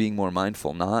by me being more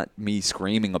mindful, not me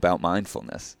screaming about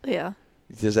mindfulness. yeah.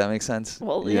 Does that make sense?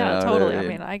 Well, You yeah, know what totally. I I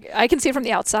mean? mean, I can see it from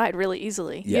the outside really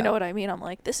easily. Yeah. You know what I mean? I'm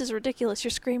like, this is ridiculous.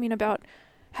 You're screaming about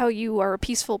how you are a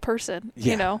peaceful person.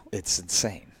 Yeah, You know? it's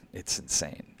insane. It's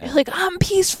insane. You're like, I'm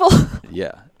peaceful.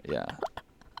 Yeah.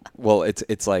 Well,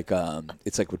 it's like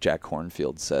what Jack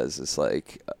Cornfield says. It's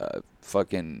like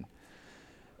fucking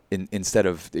instead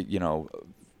of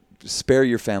spare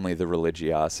your family the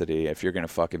religiosity. If you're gonna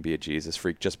fucking be a Jesus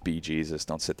freak, just be Jesus.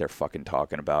 Don't sit there fucking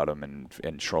talking about him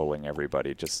and trolling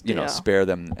everybody. Just Yeah. spare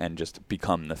them and just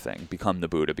become the thing. Become the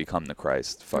Buddha. Become the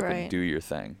Christ. Fucking Right. do your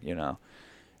thing.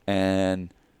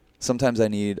 And sometimes I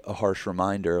need a harsh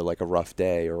reminder, like a rough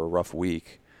day or a rough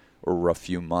week or a rough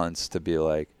few months, to be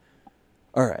like,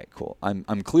 all right, cool. I'm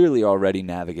clearly already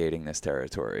navigating this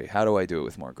territory. How do I do it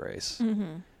with more grace?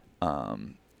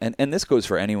 Mm-hmm. And this goes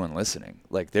for anyone listening.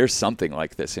 Like, there's something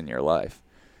like this in your life.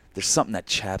 There's something that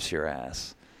chaps your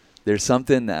ass. There's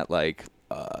something that like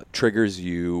triggers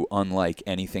you unlike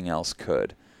anything else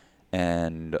could.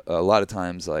 And a lot of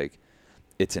times, like,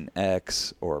 it's an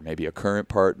ex or maybe a current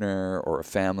partner or a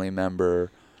family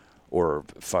member or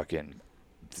fucking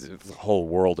the whole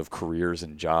world of careers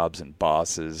and jobs and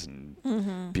bosses and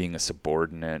Mm-hmm. being a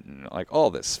subordinate and like all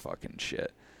this fucking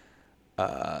shit.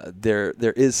 There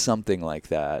is something like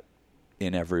that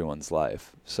in everyone's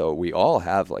life. So we all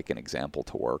have like an example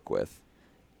to work with.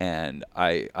 And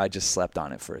I just slept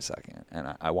on it for a second.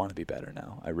 And I want to be better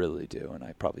now. I really do. And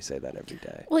I probably say that every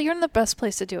day. Well, you're in the best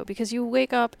place to do it because you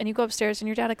wake up and you go upstairs and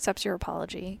your dad accepts your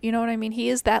apology. You know what I mean? He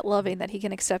is that loving that he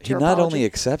can accept He your not apology. only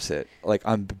accepts it, like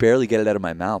I'm barely get it out of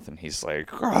my mouth, and he's like,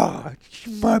 "Ah,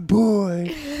 my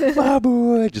boy,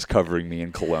 just covering me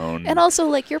in cologne. And also,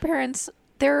 like, your parents,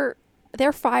 they're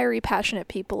fiery, passionate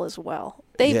people as well.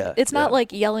 It's not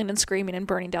like yelling and screaming and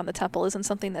burning down the temple isn't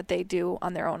something that they do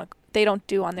on their own. They don't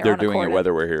do on their They're own doing accord. it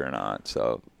whether we're here or not.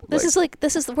 So This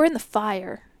is we're in the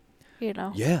fire, you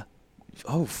know. Yeah.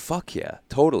 Oh, fuck yeah.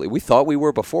 Totally. We thought we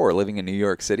were before living in New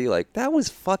York City. Like, that was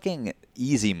fucking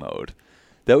easy mode.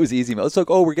 That was easy mode. It's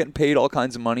like, oh, we're getting paid all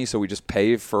kinds of money, so we just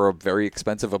pay for a very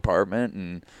expensive apartment,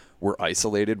 and we're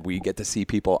isolated. We get to see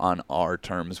people on our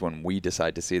terms when we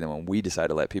decide to see them, when we decide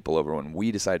to let people over, when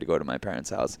we decide to go to my parents'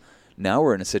 house. Now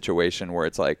we're in a situation where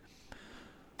it's like,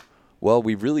 well,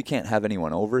 we really can't have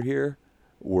anyone over here.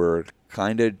 We're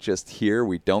kind of just here.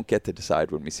 We don't get to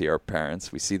decide when we see our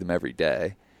parents. We see them every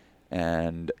day.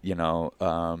 And,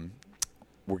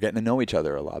 we're getting to know each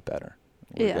other a lot better.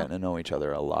 We're Yeah. getting to know each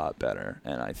other a lot better.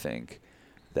 And I think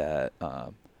that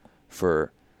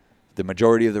for the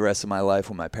majority of the rest of my life,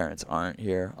 when my parents aren't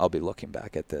here, I'll be looking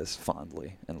back at this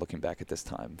fondly and looking back at this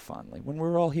time fondly when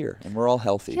we're all here and we're all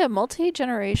healthy. Yeah,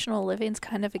 multi-generational living's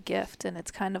kind of a gift, and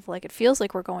it's kind of like, it feels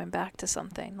like we're going back to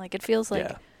something. Like, it feels like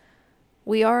Yeah.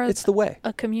 we are It's the way.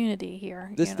 a community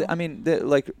here. This, you know? I mean,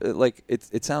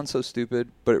 it sounds so stupid,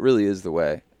 but it really is the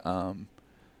way.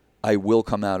 I will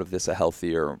come out of this a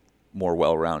healthier more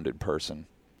well-rounded person,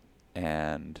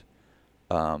 and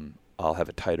I'll have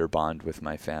a tighter bond with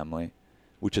my family,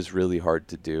 which is really hard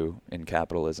to do in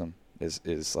capitalism,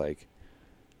 is like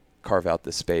carve out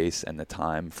the space and the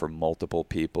time for multiple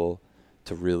people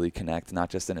to really connect, not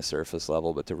just in a surface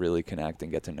level, but to really connect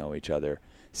and get to know each other,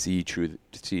 see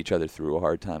each other through a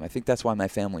hard time. I think that's why my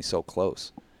family's so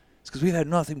close. It's because we've had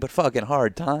nothing but fucking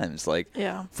hard times, like,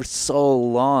 for so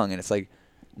long. And it's like,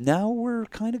 now we're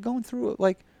kind of going through it.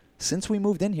 Like, since we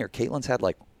moved in here, Caitlin's had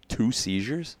like 2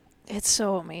 seizures. It's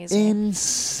so amazing.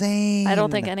 Insane. I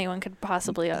don't think anyone could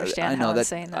possibly understand how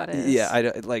insane that is. Yeah,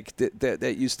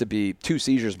 that used to be 2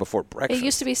 seizures before breakfast. It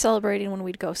used to be celebrating when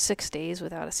we'd go 6 days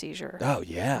without a seizure. Oh,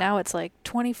 yeah. Now it's like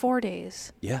 24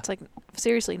 days. Yeah. It's like,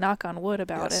 seriously, knock on wood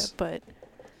about it. But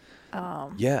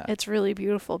it's really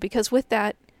beautiful because with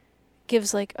that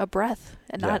gives like a breath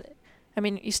and not, I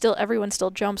mean, everyone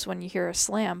still jumps when you hear a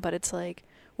slam, but it's like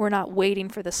we're not waiting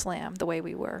for the slam the way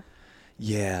we were.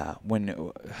 Yeah,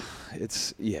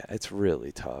 it's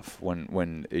really tough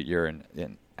when you're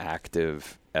in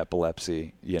active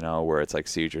epilepsy, where it's like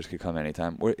seizures could come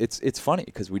anytime. It's funny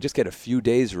because we just get a few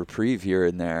days reprieve here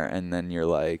and there, and then you're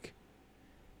like,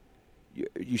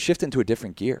 you shift into a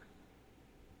different gear,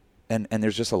 and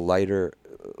there's just a lighter,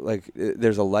 like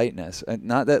there's a lightness, and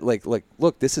not that like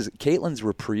look, this is Caitlin's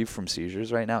reprieve from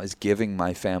seizures right now is giving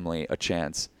my family a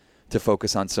chance to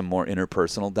focus on some more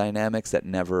interpersonal dynamics that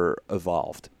never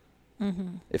evolved,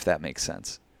 if that makes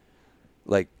sense.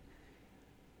 Like,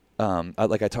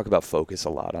 I talk about focus a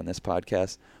lot on this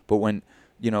podcast, but when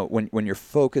you're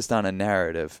focused on a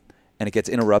narrative and it gets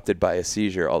interrupted by a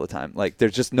seizure all the time, like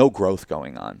there's just no growth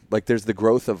going on. Like there's the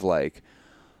growth of like,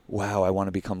 wow, I want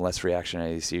to become less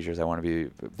reactionary to these seizures. I want to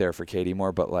be there for Katie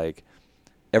more, but like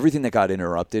everything that got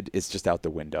interrupted is just out the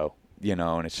window.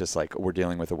 And it's just like we're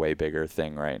dealing with a way bigger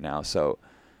thing right now. So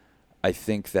I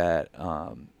think that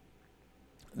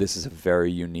this is a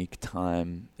very unique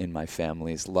time in my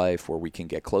family's life where we can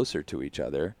get closer to each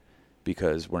other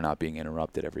because we're not being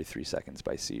interrupted every 3 seconds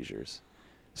by seizures.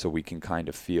 So we can kind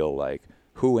of feel like,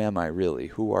 who am I really?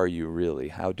 Who are you really?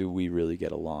 How do we really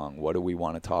get along? What do we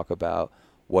want to talk about?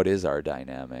 What is our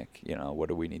dynamic? What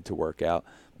do we need to work out?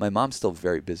 My mom's still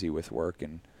very busy with work,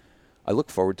 and I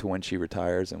look forward to when she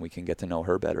retires and we can get to know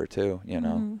her better too,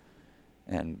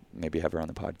 and maybe have her on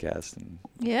the podcast and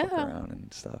walk around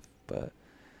and stuff. But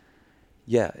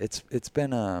yeah, it's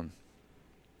been a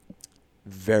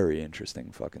very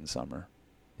interesting fucking summer.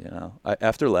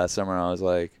 After last summer, I was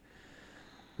like,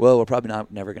 well, we're probably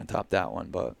never going to top that one,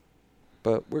 but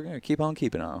we're going to keep on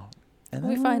keeping on. And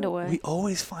we find a way. We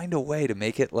always find a way to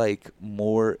make it like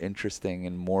more interesting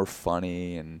and more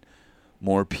funny and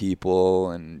more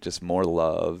people and just more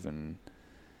love, and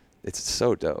it's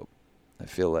so dope. I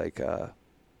feel like the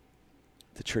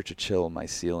Church of Chill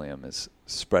mycelium is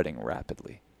spreading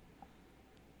rapidly.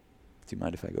 Do you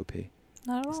mind if I go pee?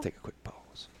 Not at all. Let's take a quick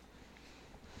pause.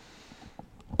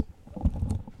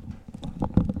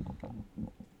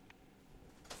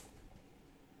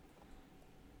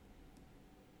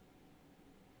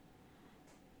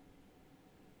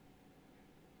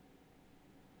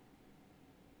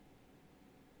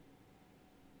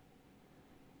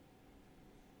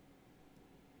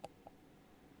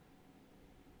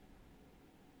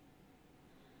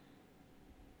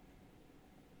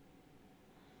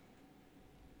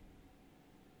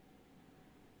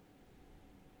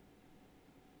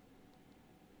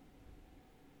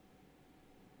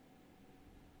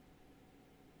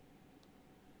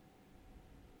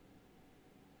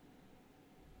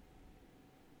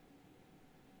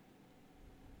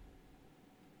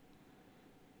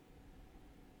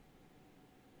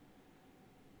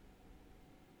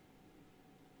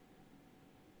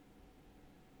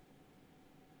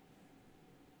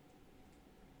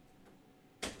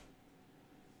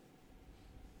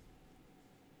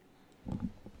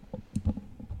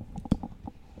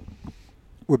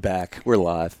 We're back. We're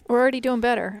live. We're already doing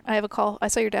better. I have a call. I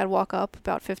saw your dad walk up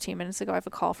about 15 minutes ago. I have a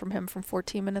call from him from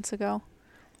 14 minutes ago.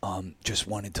 Just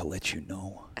wanted to let you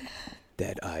know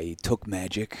that I took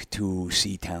Magic to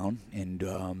Seatown,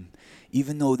 and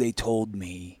even though they told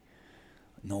me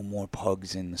no more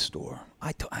pugs in the store,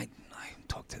 I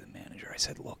talked to the manager. I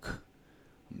said, look,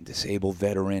 I'm a disabled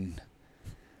veteran.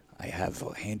 I have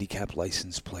a handicap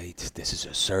license plate. This is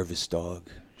a service dog.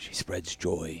 She spreads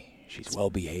joy. She's well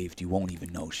behaved. You won't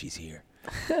even know she's here.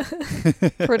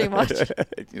 Pretty much. I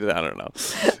don't know.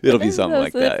 It'll be something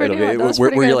like that.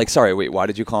 Where you're like, sorry, wait, why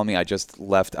did you call me? I just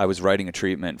left. I was writing a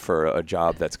treatment for a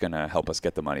job that's going to help us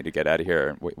get the money to get out of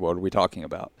here. Wait, what are we talking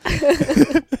about?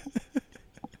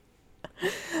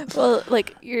 Well,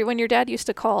 like when your dad used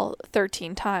to call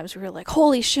 13 times, we were like,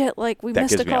 holy shit, like we That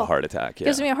missed a gives me call. a heart attack. Yeah.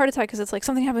 Gives me a heart attack because it's like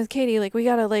something happened with Katie. Like we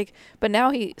gotta like, but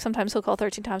now sometimes he'll call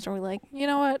 13 times and we're like, you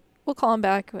know what? We'll call him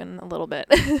back in a little bit.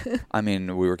 I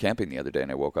mean, we were camping the other day,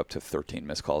 and I woke up to 13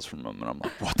 missed calls from him, and I'm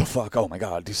like, what the fuck? Oh, my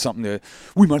God, do something.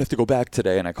 We might have to go back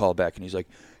today. And I call back, and he's like,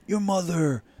 your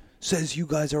mother says you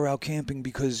guys are out camping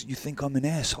because you think I'm an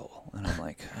asshole. And I'm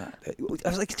like, I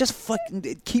was like, just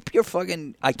fucking keep your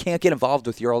fucking, I can't get involved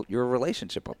with your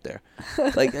relationship up there.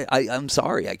 Like, I'm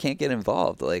sorry, I can't get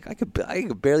involved. Like, I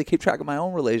could barely keep track of my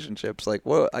own relationships. Like,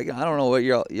 what? I don't know what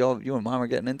you and mom are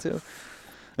getting into.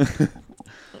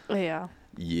 Yeah.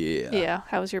 Yeah. Yeah.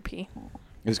 How was your pee?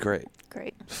 It was great.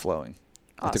 Great. It was flowing.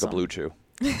 Awesome. I took a blue chew.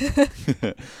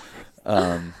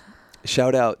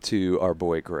 Shout out to our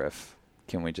boy Griff.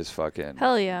 Can we just fucking...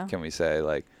 Hell yeah. Can we say,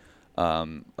 like,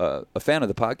 a fan of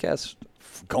the podcast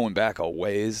going back a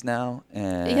ways now?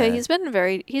 And Yeah,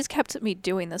 he's kept me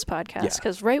doing this podcast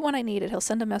because right when I need it, he'll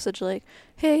send a message like,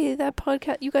 hey, that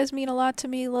podcast, you guys mean a lot to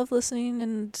me, love listening,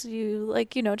 and you,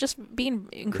 like, you know, just being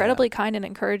incredibly kind and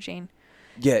encouraging.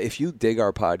 Yeah, if you dig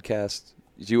our podcast,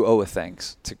 you owe a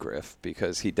thanks to Griff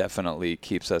because he definitely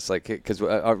keeps us, like, because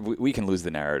we can lose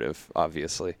the narrative,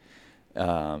 obviously.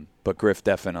 But Griff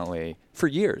definitely, for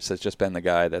years, has just been the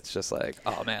guy that's just like,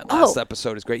 oh, man, last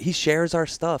episode is great. He shares our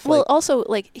stuff. Well, also,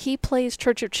 like, he plays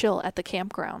Church of Chill at the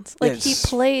campgrounds. Like, he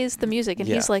plays the music, and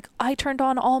he's like, I turned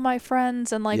on all my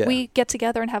friends, and, like, we get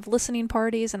together and have listening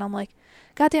parties, and I'm like,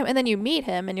 goddamn. And then you meet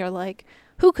him, and you're like,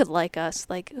 who could like us?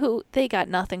 Like, they got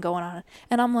nothing going on.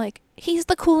 And I'm like, he's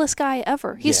the coolest guy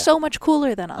ever. He's so much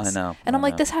cooler than us. I know. And I'm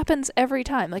like, this happens every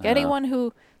time. Like, anyone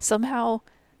who somehow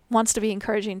wants to be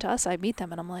encouraging to us, I meet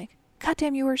them, and I'm like,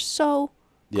 goddamn, you are so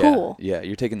cool. Yeah,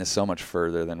 you're taking this so much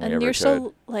further than we ever could. And you're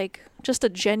so, like, just a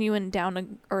genuine,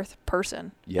 down-to-earth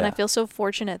person. Yeah. And I feel so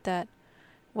fortunate that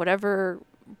whatever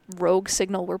rogue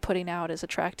signal we're putting out is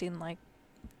attracting, like,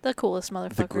 the coolest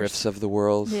motherfuckers. The Griffs of the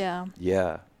world. Yeah.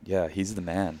 Yeah, he's the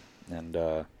man.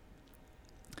 And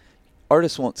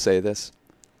artists won't say this,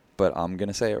 but I'm going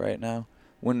to say it right now.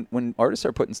 When artists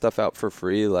are putting stuff out for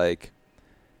free, like,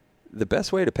 the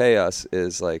best way to pay us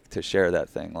is, like, to share that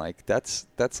thing. Like, that's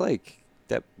like,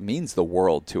 that means the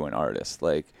world to an artist.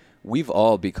 Like, we've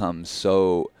all become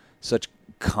such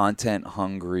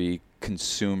content-hungry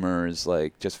consumers,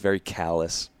 like, just very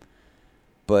callous.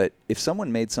 But if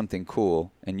someone made something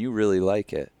cool and you really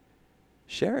like it,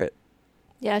 share it.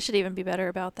 Yeah, I should even be better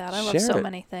about that. I love so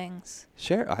many things.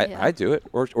 Share. I do it,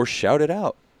 or shout it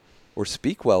out, or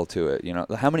speak well to it. You know,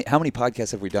 how many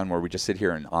podcasts have we done where we just sit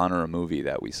here and honor a movie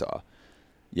that we saw,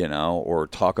 you know, or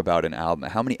talk about an album?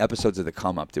 How many episodes of The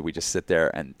Come Up did we just sit there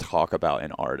and talk about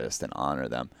an artist and honor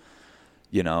them?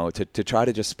 You know, to try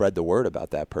to just spread the word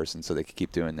about that person so they can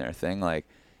keep doing their thing. Like,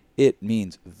 it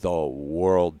means the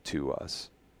world to us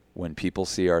when people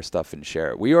see our stuff and share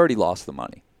it. We already lost the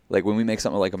money. Like, when we make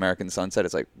something like American Sunset,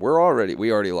 it's like, we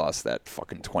already lost that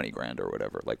fucking $20,000 or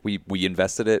whatever. Like, we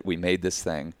invested it, we made this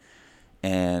thing,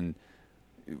 and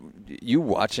you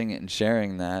watching it and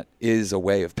sharing that is a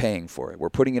way of paying for it. We're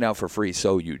putting it out for free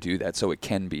so you do that, so it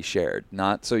can be shared.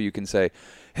 Not so you can say,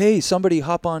 hey, somebody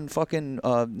hop on fucking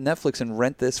Netflix and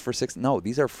rent this for $6. No,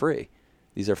 these are free.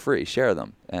 These are free. Share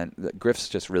them. And Griff's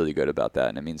just really good about that,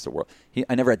 and it means the world.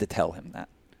 I never had to tell him that.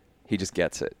 He just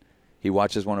gets it. He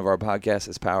watches one of our podcasts,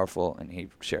 it's powerful, and he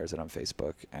shares it on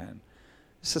Facebook. And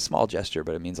it's a small gesture,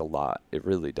 but it means a lot. It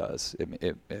really does.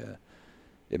 It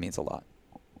means a lot,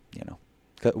 you know.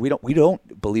 We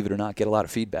don't, believe it or not, get a lot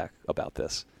of feedback about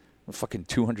this. We're fucking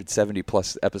 270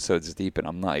 plus episodes deep, and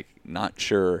I'm like not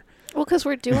sure. Well, because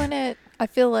we're doing it, I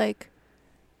feel like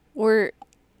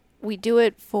we do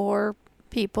it for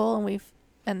people,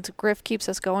 and Griff keeps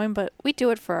us going, but we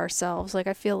do it for ourselves. Like,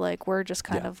 I feel like we're just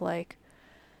kind of like,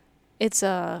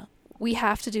 we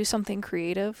have to do something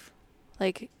creative,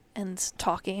 like, and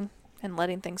talking and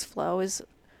letting things flow is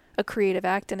a creative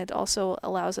act, and it also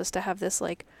allows us to have this,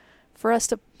 like, for us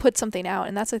to put something out,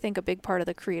 and that's, I think, a big part of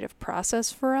the creative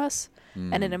process for us.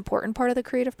 And an important part of the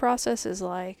creative process is,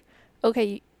 like,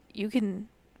 okay, you can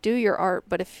do your art,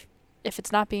 but if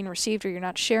it's not being received, or you're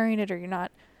not sharing it, or you're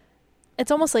not, it's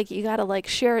almost like you gotta, like,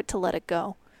 share it to let it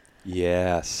go.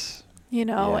 Yes. You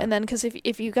know, and then, because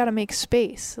if you gotta make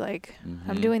space, like,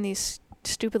 I'm doing these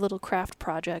stupid little craft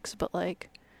projects, but, like,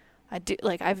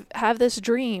 I have this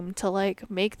dream to,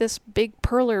 like, make this big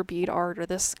perler bead art or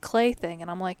this clay thing, and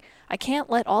I'm like, I can't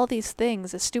let all these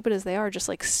things, as stupid as they are, just,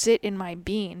 like, sit in my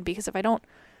being, because if I don't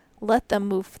let them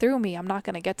move through me, I'm not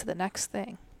gonna get to the next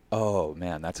thing. Oh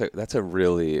man, that's a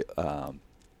really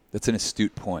that's an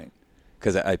astute point,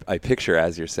 because I picture,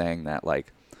 as you're saying that,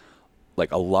 like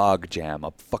like a log jam,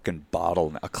 a fucking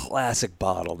a classic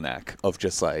bottleneck of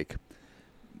just like,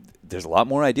 there's a lot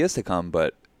more ideas to come,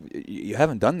 but you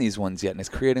haven't done these ones yet, and it's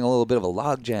creating a little bit of a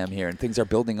log jam here, and things are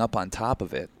building up on top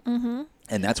of it. Mm-hmm.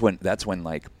 And that's when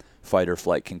like fight or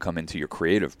flight can come into your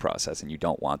creative process, and you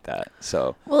don't want that.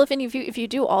 So well, if you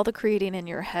do all the creating in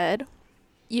your head,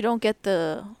 you don't get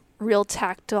the real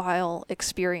tactile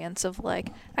experience of like,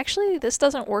 actually this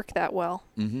doesn't work that well.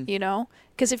 mm-hmm. You know,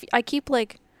 because if I keep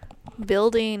like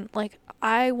building, like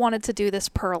I wanted to do this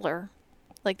perler,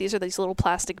 like these are these little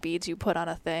plastic beads you put on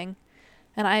a thing,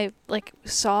 and I like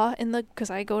saw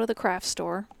because I go to the craft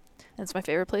store, and it's my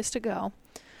favorite place to go.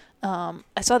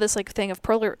 I saw this like thing of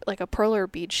perler, like a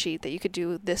perler bead sheet that you could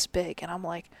do this big, and I'm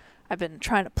like, I've been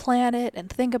trying to plan it and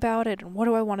think about it, and what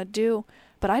do I want to do?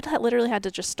 But I literally had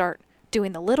to just start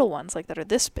doing the little ones like that are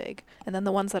this big, and then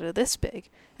the ones that are this big,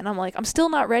 and I'm like, I'm still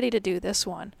not ready to do this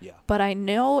one. Yeah. But I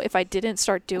know if I didn't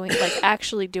start doing like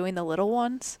actually doing the little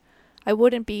ones, I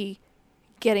wouldn't be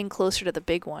getting closer to the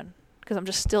big one, because I'm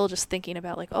still thinking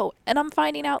about like, oh, and I'm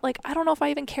finding out like I don't know if I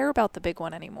even care about the big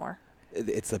one anymore.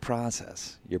 It's the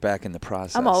process. You're back in the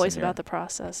process. I'm always about the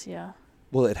process, yeah.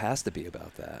 Well, it has to be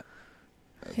about that.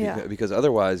 Yeah. Because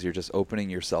otherwise you're just opening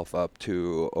yourself up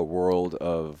to a world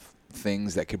of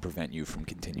things that could prevent you from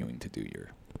continuing to do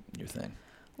your thing.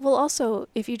 Well, also,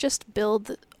 if you just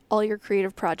build all your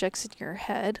creative projects in your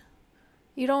head,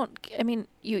 you don't, I mean,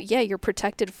 you're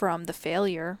protected from the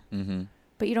failure, mm-hmm.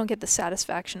 but you don't get the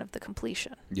satisfaction of the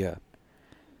completion. Yeah.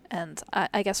 And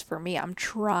I guess for me, I'm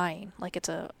trying, like it's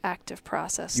a active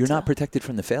process. You're not protected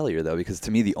from the failure, though, because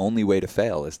to me, the only way to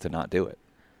fail is to not do it.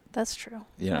 That's true.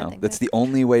 You know, that's the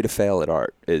only way to fail at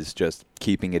art, is just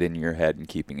keeping it in your head and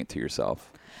keeping it to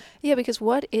yourself. Yeah, because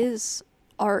what is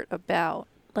art about?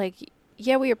 Like,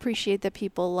 yeah, we appreciate that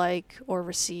people like or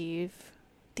receive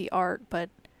the art, but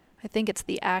I think it's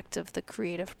the act of the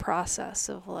creative process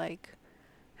of like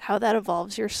how that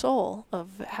evolves your soul,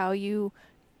 of how you,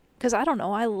 because I don't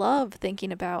know, I love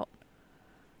thinking about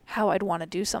how I'd want to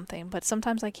do something, but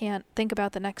sometimes I can't think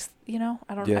about the next, you know,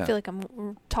 I feel like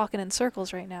I'm talking in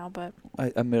circles right now, but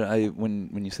I mean,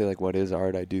 when you say like what is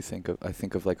art, I think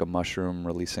of like a mushroom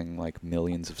releasing like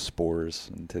millions of spores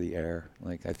into the air.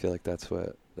 Like I feel like that's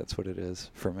what it is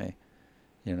for me,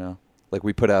 you know. Like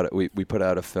we put out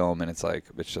a film, and it's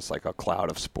just like a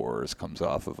cloud of spores comes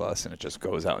off of us, and it just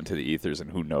goes out into the ethers,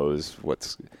 and who knows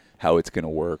how it's going to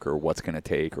work, or what's going to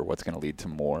take, or what's going to lead to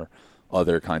more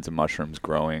other kinds of mushrooms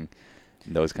growing,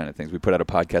 and those kind of things. We put out a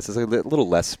podcast. It's a little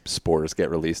less spores get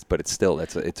released, but it's still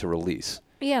it's a release.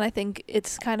 Yeah, and I think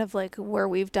it's kind of like where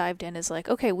we've dived in is like,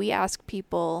 okay, we ask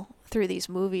people through these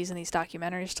movies and these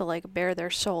documentaries to like bare their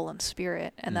soul and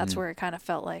spirit, and that's where it kind of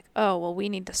felt like, oh, well, we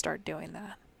need to start doing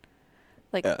that.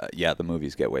 Like, yeah, the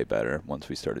movies get way better once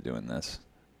we started doing this.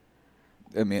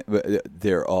 I mean,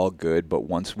 they're all good, but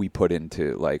once we put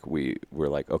into like we're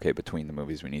like, okay, between the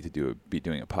movies, we need to be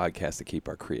doing a podcast to keep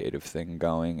our creative thing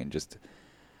going, and just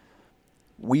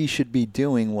we should be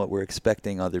doing what we're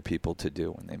expecting other people to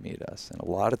do when they meet us. And a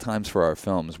lot of times for our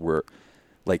films, we're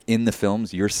like in the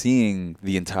films, you're seeing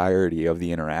the entirety of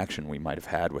the interaction we might have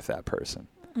had with that person.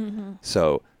 mm-hmm.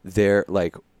 So they're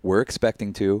like, we're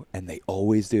expecting to, and they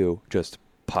always do, just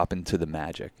pop into the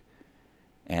magic.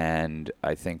 And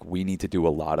I think we need to do a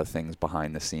lot of things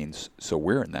behind the scenes so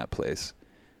we're in that place,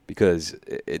 because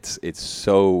it's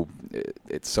so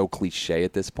cliche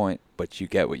at this point, but you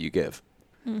get what you give.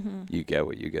 Mm-hmm. You get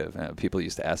what you give. People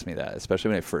used to ask me that, especially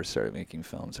when I first started making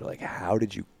films. They're like, how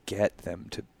did you get them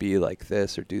to be like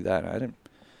this or do that? And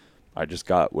I just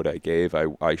got what I gave.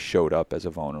 I showed up as a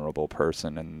vulnerable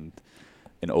person and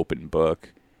an open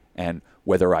book. And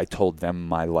whether I told them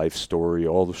my life story,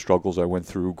 all the struggles I went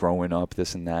through growing up,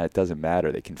 this and that, it doesn't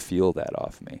matter. They can feel that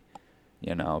off me,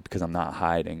 you know, because I'm not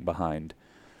hiding behind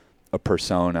a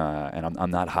persona, and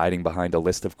I'm not hiding behind a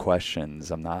list of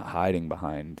questions. I'm not hiding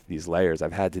behind these layers.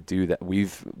 I've had to do that.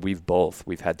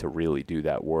 We've had to really do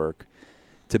that work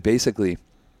to basically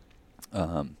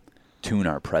tune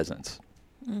our presence.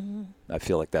 Mm-hmm. I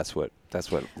feel like that's what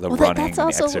the running and the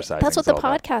exercising. That's what the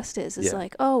about. podcast is. It's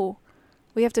like, oh,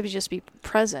 we have to just be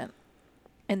present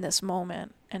in this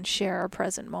moment and share our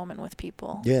present moment with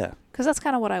people. Yeah. Because that's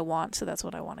kind of what I want, so that's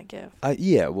what I want to give. I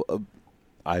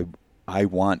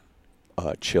want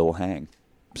a chill hang.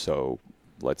 So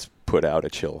let's put out a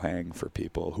chill hang for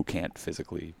people who can't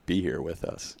physically be here with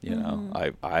us. You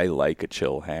know, I like a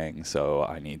chill hang, so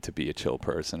I need to be a chill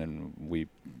person. And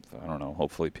I don't know,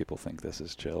 hopefully people think this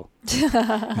is chill.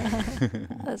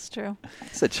 That's true.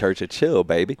 It's a church of chill,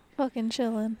 baby. Fucking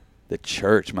chillin'. The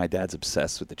church, my dad's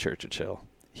obsessed with the Church of Chill.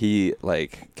 He,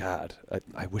 like, God,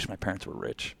 I wish my parents were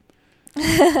rich.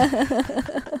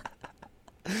 I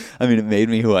mean, it made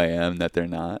me who I am that they're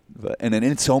not. But and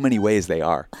in so many ways they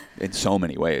are. In so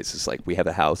many ways. It's like we have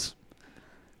a house.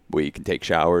 We can take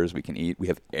showers. We can eat. We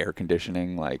have air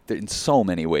conditioning. Like in so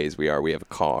many ways we are. We have a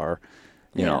car.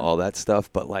 You know, all that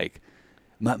stuff. But like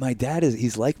my dad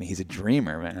he's like me. He's a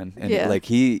dreamer, man. And like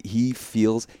he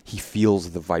feels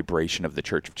the vibration of the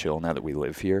Church of Chill now that we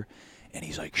live here. And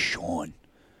he's like, Sean,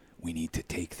 we need to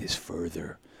take this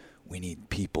further. We need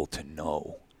people to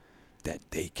know that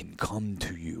they can come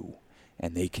to you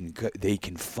and they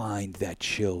can find that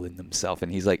chill in themselves.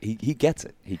 And he's like, he gets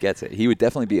it. He gets it. He would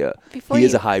definitely be he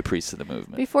is a high priest of the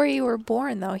movement. Before you were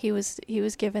born, though, he was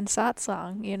given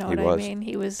satsang. You know what I mean?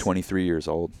 He was 23 years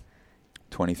old.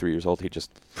 23 years old. He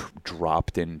just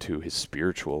dropped into his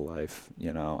spiritual life.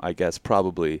 You know, I guess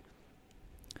probably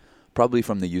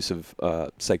from the use of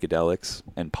psychedelics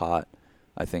and pot.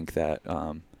 I think that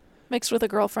mixed with a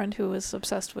girlfriend who was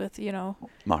obsessed with, you know,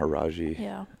 Maharaji.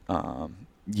 Yeah.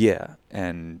 Yeah,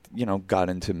 and you know, got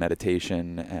into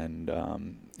meditation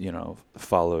and you know,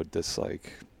 followed this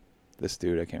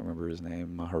dude, I can't remember his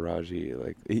name, Maharaji.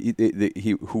 Like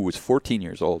he who was 14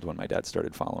 years old when my dad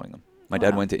started following him. My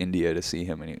dad went to India to see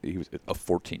him, and he was a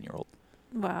 14-year-old.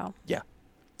 Wow. Yeah,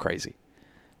 crazy.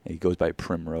 He goes by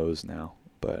Primrose now,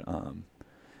 but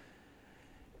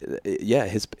yeah,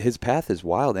 his path is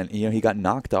wild, and you know, he got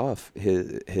knocked off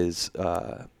his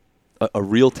a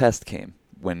real test came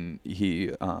when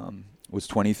he was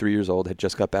 23 years old, had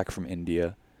just got back from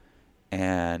India,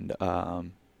 and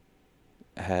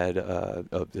had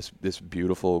this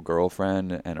beautiful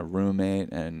girlfriend and a roommate,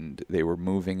 and they were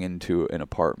moving into an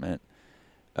apartment,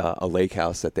 a lake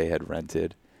house that they had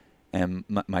rented. And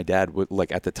my dad would,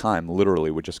 like, at the time,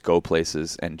 literally would just go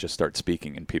places and just start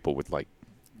speaking, and people would, like,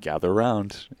 gather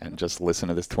around and just listen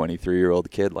to this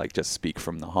 23-year-old kid, like, just speak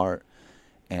from the heart.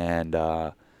 And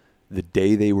the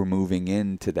day they were moving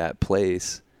into that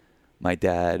place, my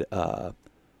dad, they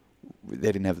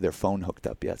didn't have their phone hooked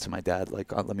up yet. So my dad,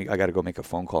 like, I got to go make a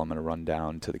phone call. I'm going to run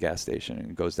down to the gas station,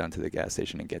 and goes down to the gas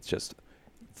station and gets just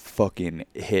fucking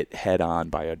hit head on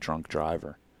by a drunk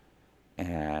driver.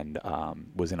 And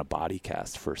was in a body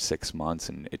cast for 6 months,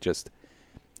 and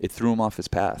it threw him off his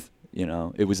path. You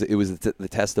know, it was the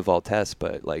test of all tests.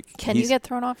 But like, can you get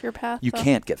thrown off your path? You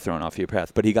can't get thrown off your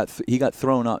path. But he got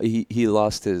thrown off. He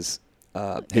lost his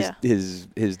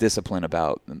discipline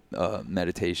about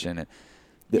meditation, and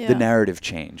the narrative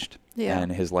changed. Yeah.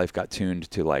 And his life got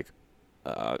tuned to like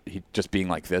he just being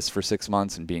like this for 6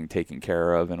 months and being taken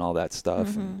care of and all that stuff.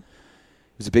 Mm-hmm. And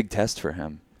it was a big test for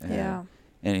him. And,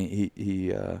 and he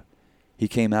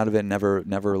came out of it and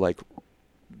never like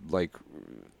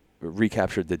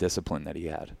recaptured the discipline that he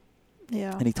had.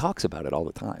 Yeah. And he talks about it all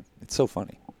the time. It's so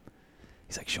funny.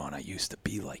 He's like, Sean, I used to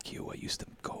be like you. I used to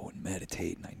go and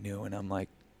meditate, and I knew. And I'm like,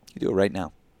 you do it right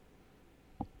now.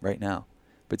 Right now.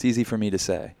 But it's easy for me to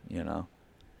say, you know,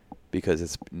 because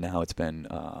it's been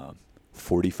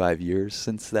 45 years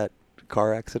since that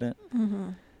car accident.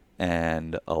 Mm-hmm.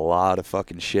 And a lot of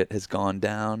fucking shit has gone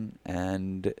down,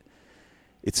 and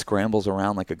it scrambles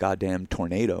around like a goddamn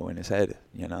tornado in his head,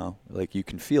 you know? Like, you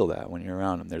can feel that when you're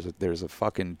around him. There's a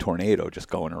fucking tornado just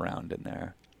going around in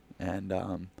there.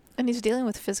 And he's dealing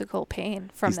with physical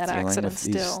pain from that accident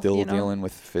still. He's still dealing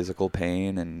with physical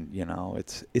pain, and, you know,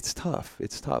 it's tough.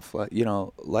 It's tough. You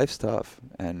know, life's tough,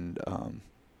 and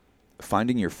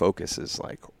finding your focus is,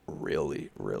 like, really,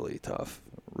 really tough,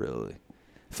 really.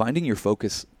 Finding your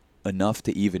focus enough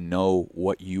to even know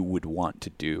what you would want to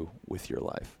do with your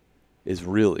life is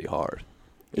really hard.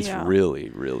 It's really,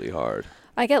 really hard.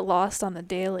 I get lost on the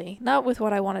daily, not with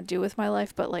what I want to do with my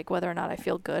life, but like whether or not I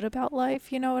feel good about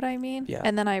life, you know what I mean? Yeah.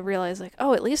 And then I realize like,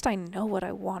 oh, at least I know what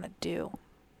I want to do.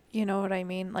 You know what I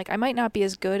mean? Like, I might not be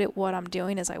as good at what I'm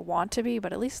doing as I want to be,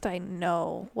 but at least I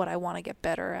know what I want to get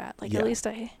better at. Like, at least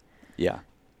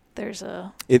there's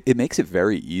a... It makes it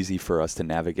very easy for us to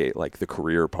navigate like the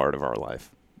career part of our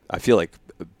life. I feel like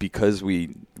because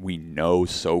we know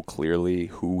so clearly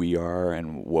who we are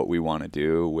and what we want to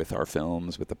do with our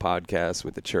films, with the podcast,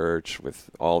 with the church, with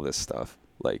all this stuff,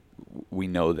 like we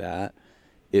know that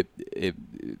it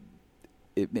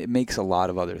makes a lot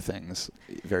of other things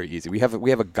very easy. We have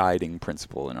a guiding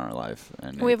principle in our life,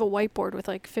 and we have a whiteboard with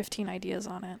like 15 ideas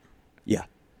on it. Yeah.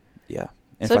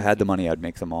 And so if I had the money, I'd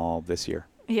make them all this year.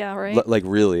 Yeah, right. Like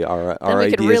really, our then we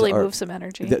ideas could really move some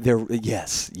energy.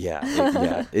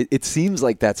 Yeah. It seems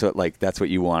like that's what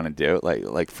you want to do.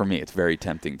 Like for me, it's very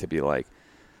tempting to be like,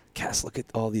 Cass, look at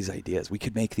all these ideas. We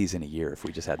could make these in a year if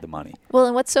we just had the money. Well,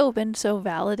 and what's been so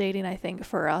validating, I think,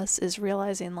 for us is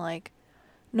realizing like,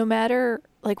 no matter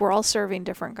like we're all serving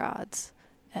different gods,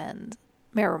 and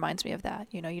Mare reminds me of that.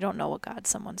 You know, you don't know what God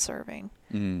someone's serving.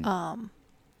 Mm.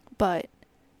 But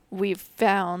we've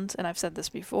found, and I've said this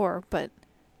before, but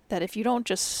that if you don't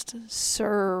just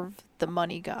serve the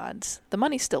money gods, the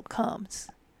money still comes.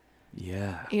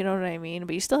 Yeah. You know what I mean?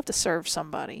 But you still have to serve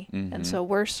somebody. Mm-hmm. And so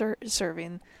we're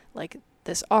serving like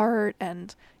this art,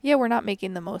 and yeah, we're not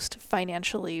making the most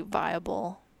financially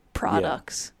viable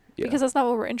products Yeah. because that's not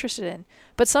what we're interested in.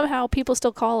 But somehow people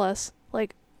still call us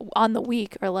like on the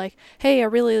week or like, hey, I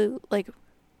really like,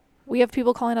 we have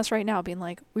people calling us right now being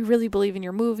like, we really believe in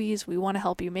your movies. We want to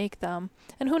help you make them.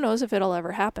 And who knows if it'll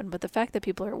ever happen. But the fact that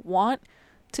people want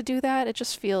to do that, it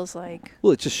just feels like.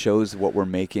 Well, it just shows what we're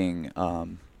making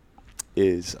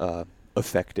is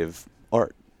effective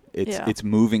art. It's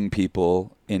moving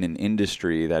people in an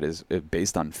industry that is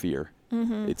based on fear.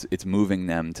 Mm-hmm. It's moving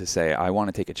them to say, I want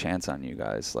to take a chance on you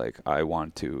guys. Like, I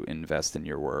want to invest in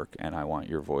your work, and I want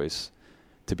your voice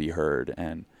to be heard.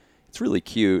 And it's really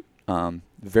cute.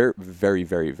 Very, very,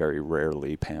 very, very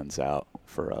rarely pans out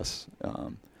for us.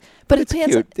 But it's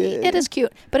cute. It is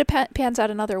cute, but it pans out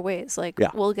in other ways. Like,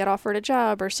 Yeah. we'll get offered a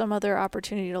job or some other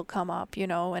opportunity will come up, you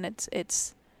know, and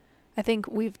it's, I think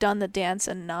we've done the dance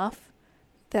enough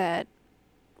that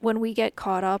when we get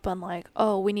caught up on like,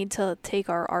 oh, we need to take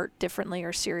our art differently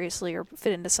or seriously or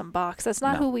fit into some box, that's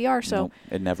not who we are. So nope,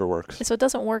 it never works. So it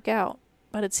doesn't work out,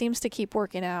 but it seems to keep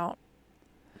working out,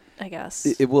 I guess.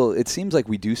 It seems like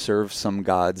we do serve some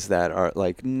gods that are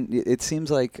like, it seems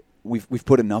like we've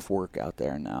put enough work out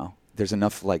there now. There's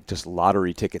enough like just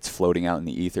lottery tickets floating out in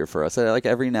the ether for us. Like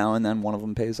every now and then one of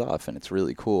them pays off, and it's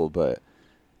really cool. But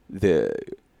the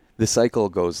cycle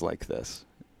goes like this,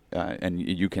 and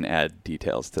you can add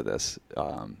details to this.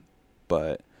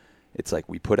 But it's like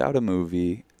we put out a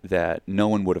movie that no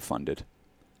one would have funded.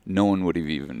 No one would have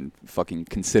even fucking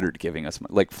considered giving us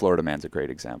money. Like Florida Man's a great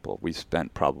example. We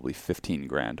spent probably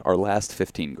 $15,000. Our last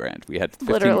 $15,000. We had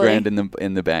 $15,000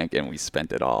 in the bank, and we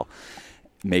spent it all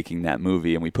making that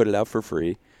movie. And we put it out for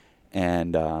free,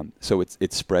 and so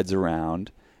it spreads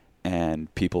around,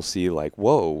 and people see like,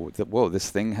 whoa,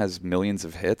 this thing has millions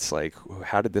of hits. Like,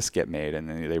 how did this get made? And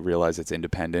then they realize it's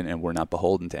independent, and we're not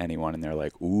beholden to anyone. And they're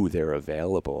like, ooh, they're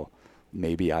available.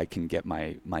 Maybe I can get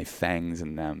my fangs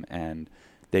in them. And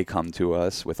they come to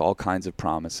us with all kinds of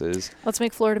promises. Let's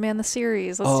make Florida Man the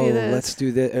series. Let's do this. Let's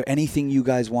do this. Anything you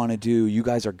guys want to do. You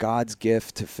guys are God's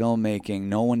gift to filmmaking.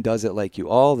 No one does it like you.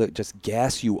 All that just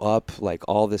gas you up, like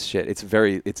all this shit.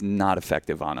 It's not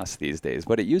effective on us these days,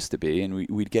 but it used to be, and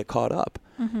we'd get caught up.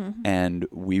 Mm-hmm. And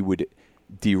we would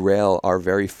derail our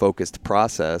very focused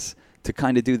process to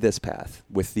kind of do this path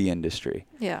with the industry.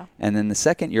 Yeah. And then the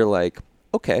second you're like,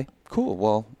 okay, cool.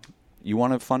 Well, you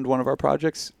want to fund one of our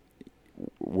projects?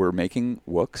 We're making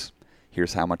Wooks.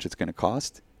 Here's how much it's going to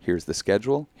cost. Here's the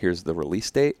schedule. Here's the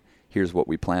release date. Here's what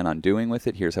we plan on doing with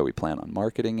it. Here's how we plan on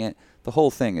marketing it. The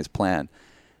whole thing is planned.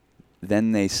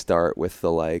 Then they start with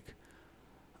the like,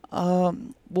 well,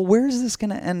 where is this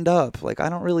going to end up? Like, I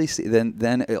don't really see.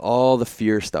 Then all the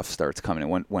fear stuff starts coming.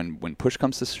 When push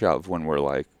comes to shove, when we're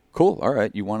like, cool, all right,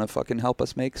 you want to fucking help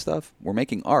us make stuff? We're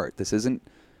making art. This isn't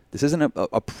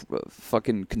a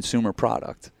fucking consumer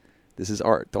product. This is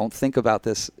art. Don't think about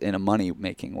this in a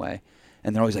money-making way.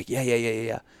 And they're always like,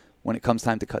 yeah. When it comes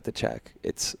time to cut the check,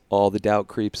 it's all the doubt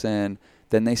creeps in.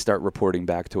 Then they start reporting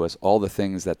back to us all the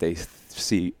things that they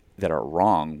see that are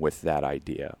wrong with that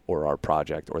idea or our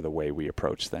project or the way we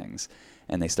approach things.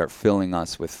 And they start filling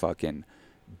us with fucking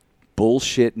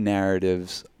bullshit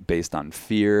narratives based on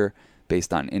fear,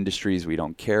 based on industries we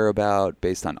don't care about,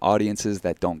 based on audiences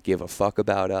that don't give a fuck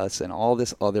about us. And all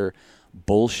this other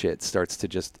bullshit starts to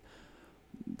just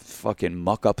fucking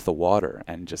muck up the water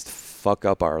and just fuck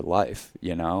up our life,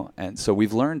 you know? And so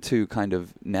we've learned to kind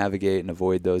of navigate and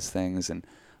avoid those things. And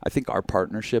I think our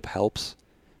partnership helps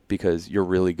because you're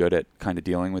really good at kind of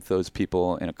dealing with those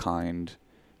people in a kind,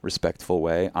 respectful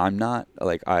way. I'm not.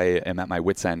 Like, I am at my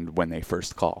wit's end when they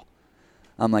first call.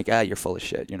 I'm like, you're full of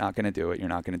shit. You're not going to do it. You're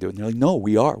not going to do it. And they're like, no,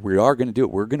 we are. We are going to do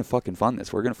it. We're going to fucking fund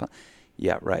this. We're going to fund.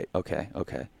 Yeah, right. Okay.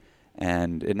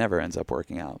 And it never ends up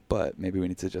working out. But maybe we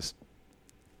need to just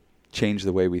change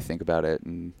the way we think about it.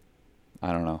 And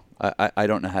I don't know. I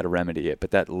don't know how to remedy it,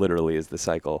 but that literally is the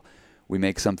cycle. We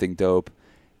make something dope.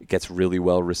 It gets really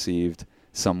well received.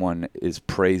 Someone is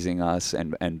praising us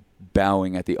and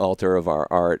bowing at the altar of our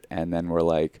art. And then we're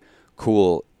like,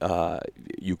 cool,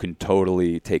 you can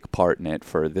totally take part in it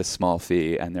for this small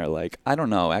fee. And they're like, I don't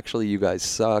know. Actually, you guys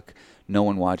suck. No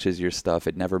one watches your stuff.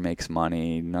 It never makes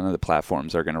money. None of the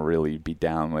platforms are going to really be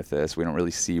down with this. We don't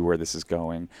really see where this is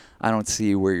going. I don't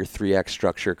see where your 3-act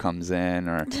structure comes in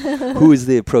or who is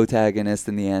the protagonist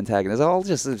and the antagonist. All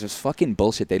just fucking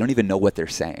bullshit. They don't even know what they're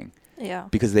saying. Yeah.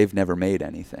 because they've never made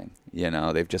anything.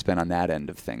 They've just been on that end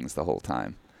of things the whole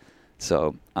time.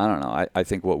 So I don't know. I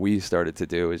think what we started to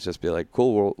do is just be like,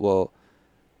 cool, well,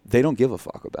 they don't give a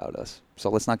fuck about us, so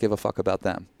let's not give a fuck about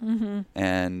them. Mm-hmm.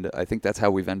 And I think that's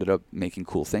how we've ended up making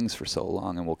cool things for so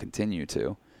long, and we'll continue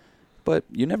to. But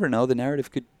you never know. The narrative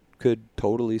could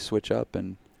totally switch up,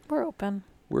 and We're open.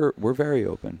 we're very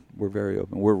open. We're very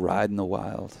open. We're riding the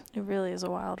wild. It really is a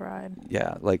wild ride.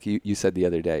 Yeah, like you said the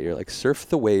other day, you're like, surf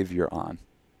the wave you're on.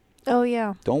 Oh,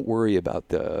 yeah. Don't worry about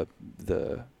the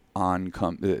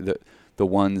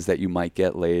ones that you might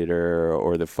get later,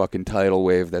 or the fucking tidal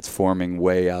wave that's forming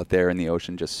way out there in the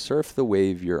ocean. Just surf the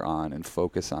wave you're on and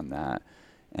focus on that.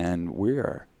 And we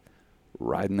are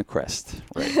riding the crest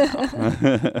right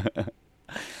now.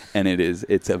 And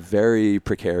it's a very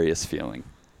precarious feeling.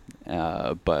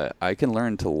 But I can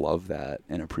learn to love that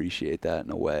and appreciate that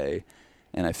in a way.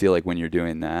 And I feel like when you're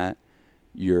doing that,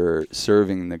 you're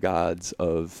serving the gods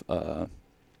of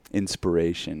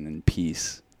inspiration and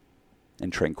peace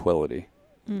and tranquility.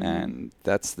 Mm-hmm. And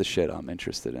that's the shit I'm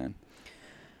interested in.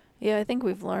 Yeah, I think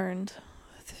we've learned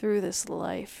through this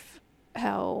life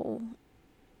how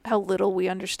little we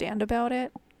understand about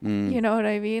it. You know what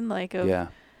I mean? Like, yeah.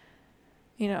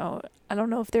 I don't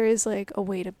know if there is like a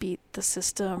way to beat the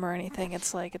system or anything.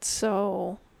 It's like, it's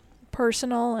so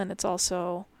personal, and it's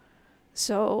also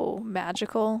so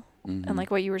magical. Mm-hmm. And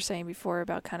like what you were saying before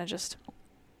about kind of just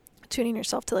tuning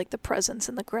yourself to like the presence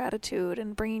and the gratitude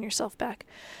and bringing yourself back.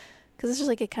 Because it's just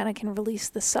like it kind of can release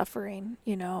the suffering,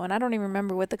 and I don't even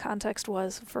remember what the context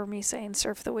was for me saying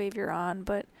surf the wave you're on,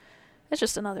 but it's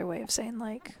just another way of saying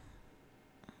like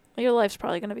your life's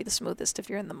probably going to be the smoothest if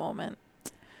you're in the moment.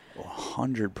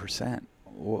 100%.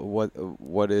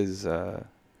 What is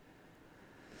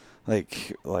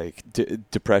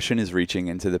depression is reaching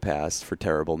into the past for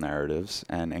terrible narratives,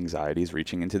 and anxiety is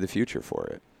reaching into the future for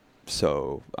it.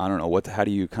 So I don't know how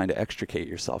do you kind of extricate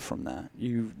yourself from that?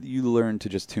 You learn to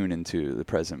just tune into the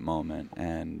present moment,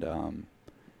 and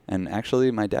actually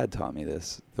my dad taught me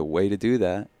this. The way to do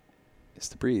that is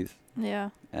to breathe. Yeah.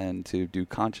 And to do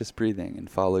conscious breathing and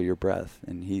follow your breath.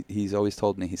 And he's always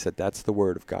told me, he said, that's the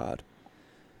word of God.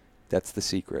 That's the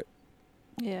secret.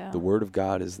 Yeah. The word of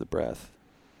God is the breath.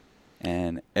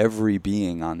 And every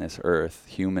being on this earth,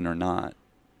 human or not,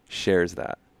 shares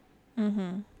that.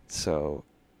 Mm-hmm. So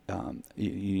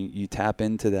you tap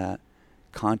into that.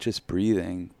 Conscious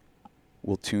breathing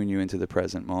will tune you into the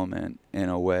present moment in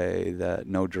a way that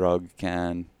no drug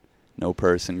can, no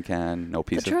person can, no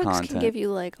piece of content. Drugs can give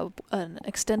you like an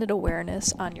extended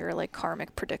awareness on your like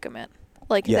karmic predicament.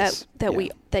 Like yes.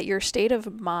 that your state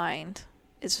of mind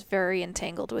is very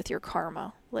entangled with your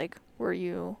karma. Like, were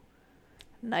you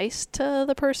nice to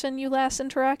the person you last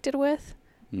interacted with?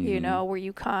 Mm-hmm. Were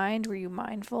you kind? Were you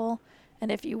mindful?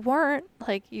 And if you weren't,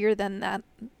 like, you're then that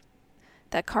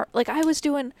like I was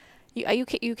doing,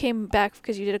 you came back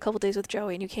because you did a couple days with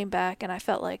Joey, and you came back, and I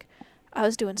felt like I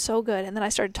was doing so good. And then I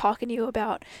started talking to you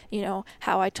about,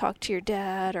 how I talked to your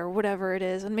dad or whatever it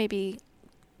is, and maybe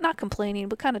not complaining,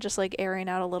 but kind of just like airing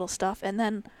out a little stuff. And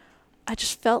then I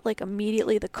just felt like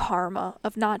immediately the karma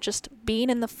of not just being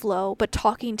in the flow, but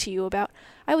talking to you about,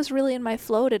 I was really in my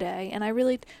flow today. And I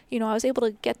really, I was able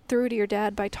to get through to your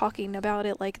dad by talking about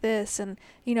it like this. And,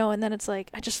 and then it's like,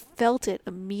 I just felt it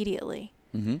immediately.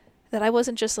 Mm-hmm. That I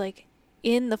wasn't just like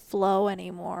in the flow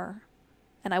anymore.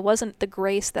 And I wasn't the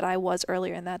grace that I was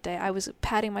earlier in that day. I was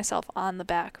patting myself on the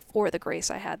back for the grace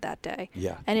I had that day.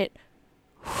 Yeah. And it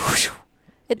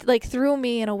like threw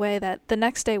me in a way that the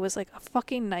next day was like a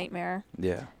fucking nightmare.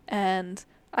 Yeah. And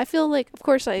I feel like, of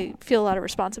course, I feel a lot of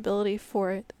responsibility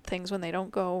for things when they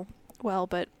don't go well,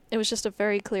 but it was just a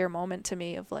very clear moment to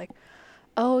me of like,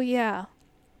 oh yeah,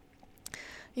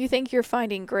 you think you're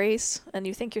finding grace and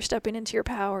you think you're stepping into your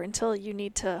power until you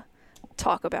need to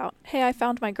talk about, hey, I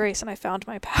found my grace and I found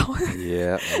my power.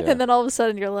 Yeah. And then all of a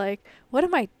sudden you're like, what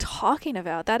am I talking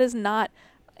about? That is not,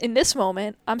 in this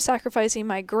moment, I'm sacrificing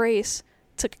my grace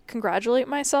to congratulate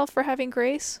myself for having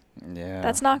grace. Yeah.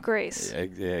 That's not grace.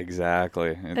 Yeah,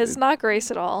 exactly. It's not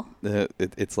grace at all.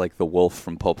 It's like the wolf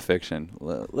from Pulp Fiction.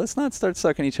 Let's not start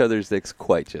sucking each other's dicks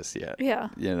quite just yet. Yeah.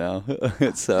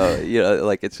 So,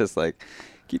 like, it's just like,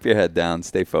 keep your head down,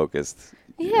 stay focused.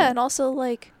 Yeah, and also,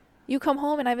 like, you come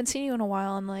home and I haven't seen you in a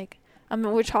while, and, like,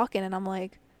 we're talking, and I'm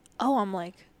like,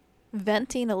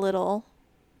 venting a little,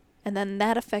 and then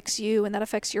that affects you, and that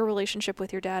affects your relationship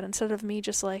with your dad, instead of me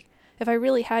just, like, if I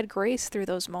really had grace through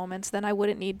those moments, then I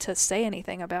wouldn't need to say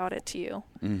anything about it to you.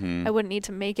 Mm-hmm. I wouldn't need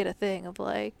to make it a thing of,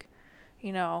 like,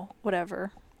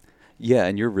 whatever. Yeah,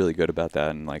 and you're really good about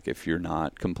that, and, like, if you're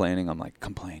not complaining, I'm like,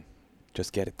 complain.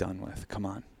 Just get it done with. Come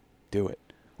on. Do it.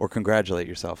 or congratulate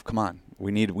yourself. Come on,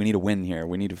 we need a win here.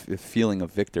 We need a feeling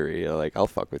of victory. Like, I'll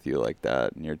fuck with you like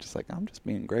that, and you're just like, I'm just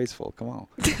being graceful. Come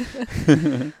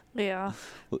on. Yeah.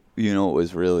 You know what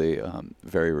was really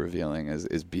very revealing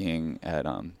is being at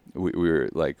we were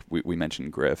like we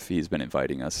mentioned Griff. He's been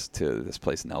inviting us to this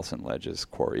place, Nelson Ledges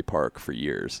Quarry Park, for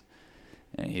years.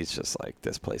 And he's just like,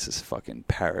 this place is fucking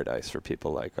paradise for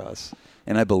people like us.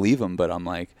 And I believe him, but I'm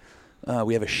like,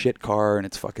 we have a shit car and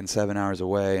it's fucking 7 hours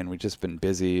away and we've just been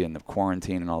busy and the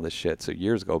quarantine and all this shit. So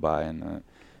years go by and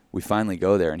we finally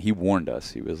go there, and he warned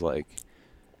us. He was like,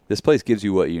 this place gives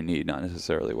you what you need, not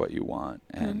necessarily what you want.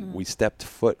 And we stepped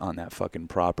foot on that fucking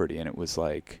property, and it was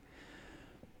like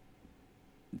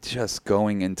just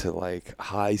going into like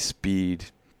high speed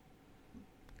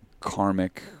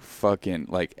karmic fucking,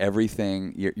 like,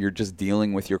 everything. You're just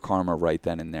dealing with your karma right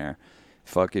then and there.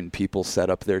 Fucking people set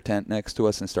up their tent next to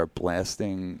us and start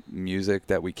blasting music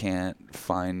that we can't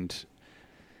find.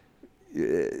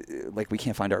 Like, we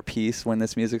can't find our peace when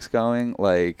this music's going.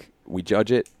 Like, we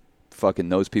judge it. Fucking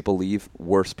those people leave.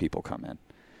 Worse people come in.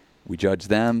 We judge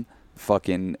them.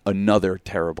 Fucking another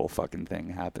terrible fucking thing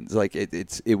happens. Like,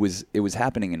 it was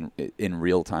happening in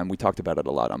real time. We talked about it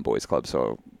a lot on Boys Club,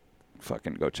 so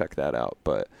fucking go check that out.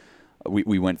 But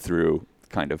we went through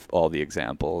kind of all the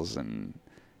examples and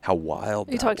how wild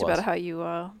that was. You talked about how you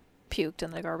puked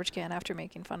in the garbage can after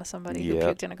making fun of somebody who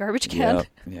puked in a garbage can.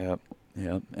 Yep.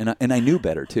 And I knew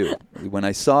better too. When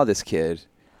I saw this kid,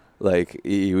 like,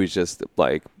 he was just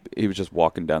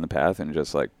walking down the path and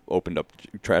just like opened up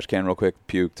trash can real quick,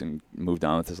 puked, and moved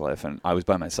on with his life. And I was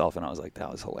by myself, and I was like,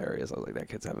 that was hilarious. I was like, that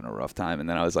kid's having a rough time. And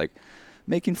then I was like,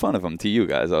 making fun of him to you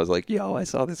guys. I was like, yo, I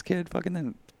saw this kid fucking.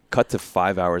 Then cut to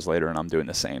 5 hours later, and I'm doing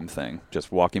the same thing, just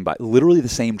walking by, literally the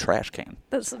same trash can.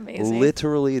 That's amazing.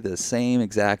 Literally the same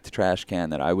exact trash can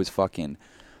that I was fucking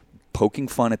poking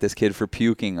fun at this kid for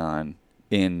puking on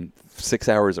in 6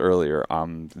 hours earlier.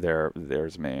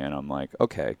 There's me, and I'm like,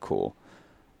 okay, cool.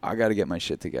 I got to get my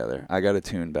shit together. I got to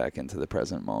tune back into the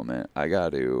present moment. I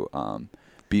got to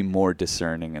be more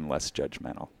discerning and less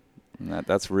judgmental. And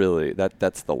that's really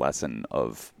that's the lesson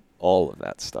of all of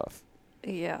that stuff.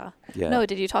 Yeah. No,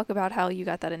 did you talk about how you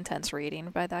got that intense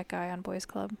reading by that guy on Boys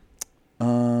Club?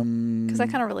 Because that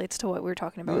kind of relates to what we were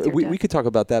talking about with your we could talk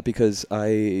about that, because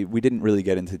we didn't really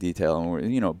get into detail,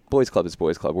 and Boys Club is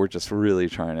Boys Club. We're just really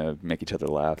trying to make each other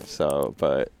laugh. So,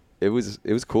 but it was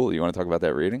cool. You want to talk about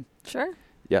that reading? Sure.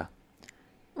 Yeah.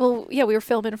 Well, yeah, we were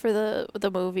filming for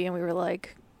the movie, and we were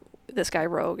like, this guy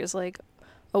Rogue is like,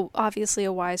 obviously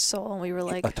a wise soul, and we were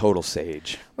like, a total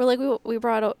sage. We're like, we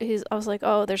brought I was like,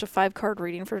 oh, there's a 5-card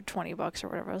reading for $20 or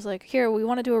whatever. I was like, here, we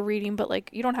want to do a reading, but like,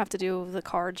 you don't have to do the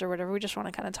cards or whatever. We just want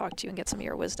to kind of talk to you and get some of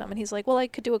your wisdom. And he's like, well, I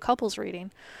could do a couples reading.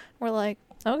 We're like,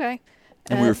 okay.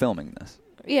 And we were filming this.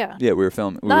 Yeah. Yeah, we were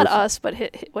filming. Not us, but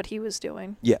what he was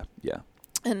doing. Yeah.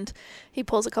 And he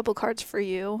pulls a couple cards for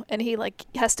you, and he like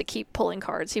has to keep pulling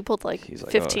cards. He pulled like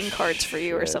 15 cards for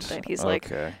you or something. He's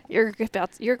like, you're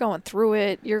going through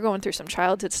it. You're going through some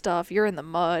childhood stuff. You're in the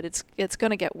mud. It's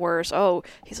gonna get worse. Oh,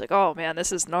 he's like, oh man,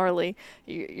 this is gnarly.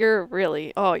 You're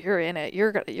really, you're in it.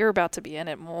 You're about to be in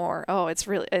it more. Oh, it's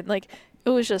really, and like,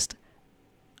 it was just,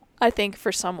 I think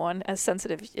for someone as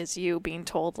sensitive as you, being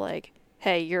told like,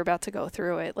 hey, you're about to go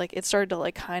through it, like, it started to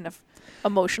like kind of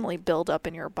emotionally build up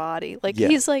in your body. Like,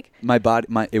 he's like, my body,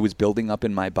 it was building up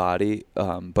in my body,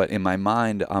 but in my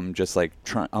mind, I'm just like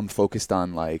I'm focused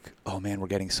on like, oh man, we're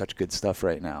getting such good stuff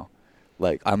right now.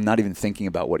 Like, I'm not even thinking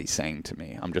about what he's saying to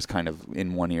me. I'm just kind of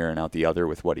in one ear and out the other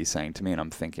with what he's saying to me, and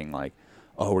I'm thinking like,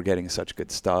 oh, we're getting such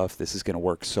good stuff. This is going to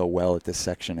work so well at this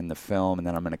section in the film, and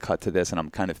then I'm going to cut to this, and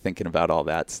I'm kind of thinking about all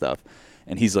that stuff.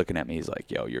 And he's looking at me. He's like,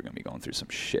 yo, you're going to be going through some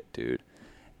shit, dude.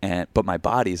 But my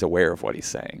body's aware of what he's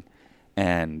saying.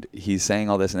 And he's saying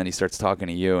all this, and then he starts talking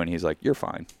to you, and he's like, you're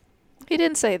fine. He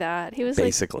didn't say that. He was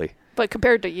basically. Like, but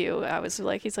compared to you, I was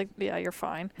like, he's like, yeah, you're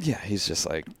fine. Yeah, he's just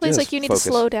like, he's like, you need to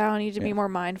slow down. You need to be more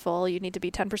mindful. You need to be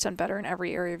 10% better in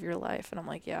every area of your life. And I'm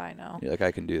like, yeah, I know. Yeah, like,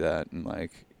 I can do that. And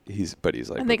like, he's like,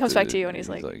 and then he comes back to you, and he's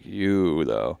like, you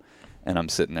though. And I'm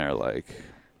sitting there like,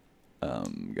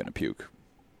 I'm going to puke.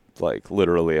 Like,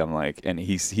 literally, I'm like, and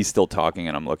he's still talking,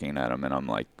 and I'm looking at him, and I'm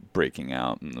like breaking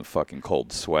out in the fucking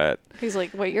cold sweat. He's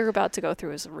like, what you're about to go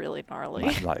through is really gnarly.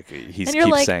 Like, he keeps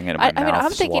like, saying it in my mouth. I mean,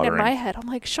 I'm thinking watering. In my head, I'm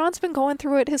like, Sean's been going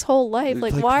through it his whole life.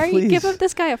 Like why please. Are you giving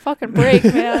this guy a fucking break,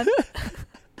 man?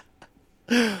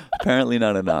 Apparently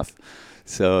not enough.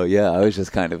 So, yeah, I was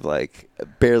just kind of like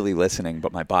barely listening,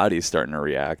 but my body's starting to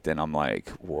react, and I'm like,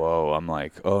 whoa. I'm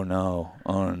like, oh no.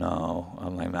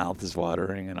 My mouth is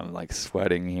watering, and I'm like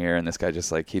sweating here, and this guy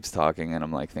just like keeps talking, and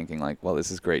I'm like thinking like, well, this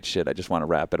is great shit. I just want to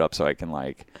wrap it up so I can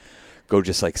like go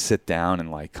just like sit down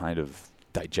and like kind of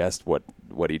digest what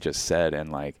he just said.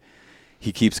 And like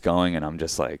he keeps going, and I'm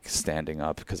just like standing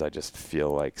up because I just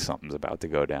feel like something's about to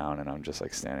go down, and I'm just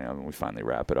like standing up, and we finally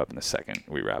wrap it up. And the second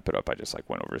we wrap it up, I just like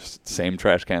went over same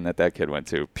trash can that kid went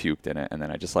to, puked in it, and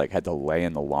then I just like had to lay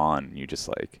in the lawn. And you just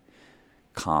like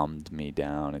calmed me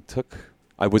down.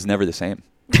 I was never the same.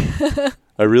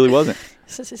 I really wasn't.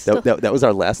 That was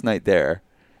our last night there,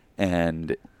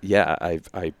 and yeah,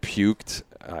 I puked.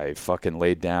 I fucking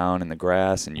laid down in the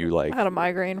grass, and you like. I had a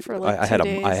migraine for like 2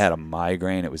 days. I had a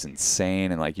migraine. It was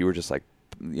insane, and like you were just like,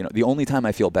 the only time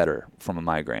I feel better from a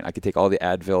migraine, I could take all the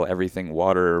Advil, everything,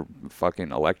 water, fucking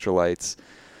electrolytes,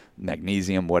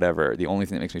 magnesium, whatever. The only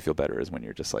thing that makes me feel better is when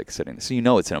you're just like sitting.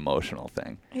 So it's an emotional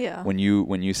thing. Yeah. When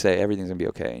you say everything's gonna be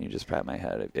okay, and you just pat my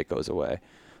head, it goes away.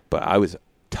 But I was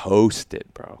toasted,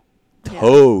 bro.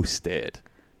 Toasted.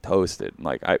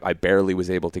 Like I barely was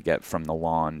able to get from the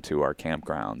lawn to our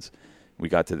campgrounds. We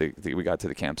got to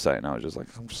the campsite, and I was just like,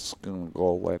 I'm just gonna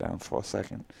go lay down for a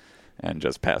second, and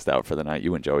just passed out for the night.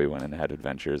 You and Joey went and had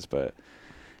adventures, but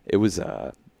it was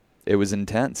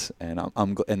intense, and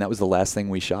and that was the last thing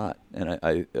we shot, and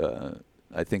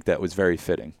I think that was very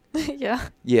fitting. Yeah.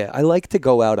 Yeah, I like to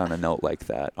go out on a note like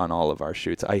that on all of our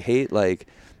shoots. I hate like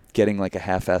getting like a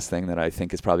half-assed thing that I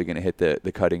think is probably going to hit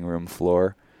the cutting room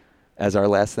floor as our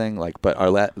last thing. Like, but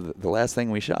the last thing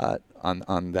we shot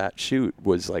on that shoot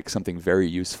was like something very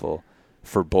useful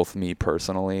for both me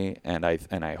personally, and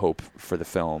I hope for the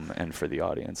film and for the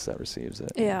audience that receives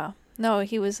it. Yeah. No,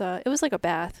 he was. It was like a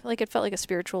bath. Like it felt like a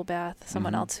spiritual bath.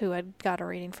 Someone Mhm. else who had got a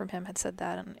reading from him had said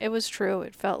that, and it was true.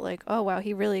 It felt like, oh wow,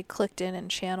 he really clicked in and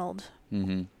channeled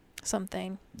Mm-hmm.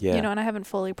 something. Yeah. You know, and I haven't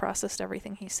fully processed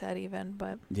everything he said even,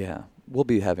 but. Yeah. We'll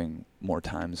be having more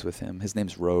times with him. His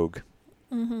name's Rogue.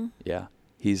 Mm-hmm. Yeah.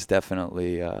 He's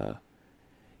definitely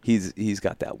he's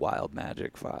got that wild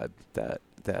magic vibe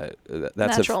that's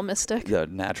Natural mystic. The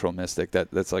natural mystic.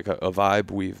 That's like a vibe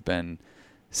we've been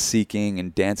seeking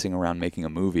and dancing around making a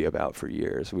movie about for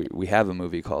years. We have a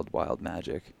movie called Wild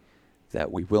Magic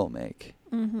that we will make.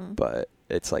 Mm-hmm. But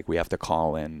it's like we have to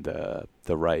call in the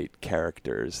right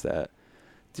characters that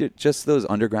just those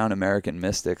underground American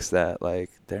mystics that like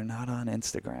they're not on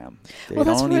Instagram. They Well,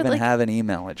 that's don't where, even like, have an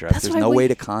email address. that's There's why no we- way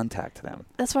to contact them.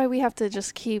 That's why we have to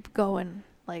just keep going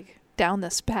like down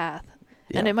this path.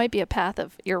 And Yeah. it might be a path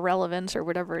of irrelevance or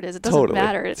whatever it is. It doesn't Totally,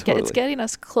 matter. It's totally. getting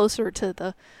us closer to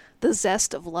the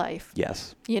zest of life.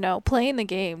 Yes. You know, playing the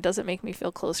game doesn't make me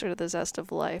feel closer to the zest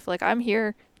of life. Like I'm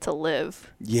here to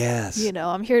live. Yes. You know,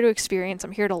 I'm here to experience.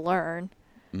 I'm here to learn.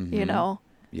 Mhm. You know,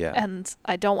 Yeah. and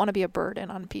I don't want to be a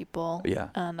burden on people. Yeah.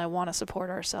 And I want to support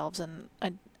ourselves, and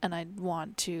I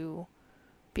want to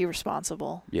be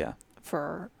responsible Yeah.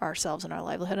 for ourselves and our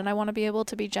livelihood, and I want to be able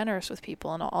to be generous with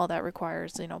people, and all that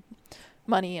requires, you know,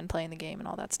 money and playing the game and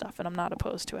all that stuff, and I'm not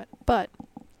opposed to it. But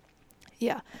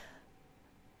yeah,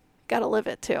 gotta live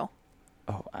it too.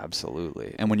 Oh,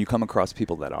 absolutely. And when you come across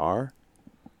people that are,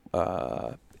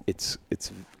 it's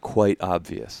quite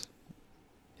obvious.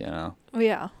 You know,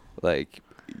 Yeah. like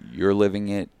you're living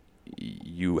it,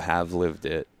 you have lived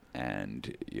it,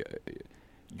 and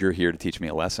you're here to teach me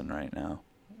a lesson right now.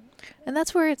 And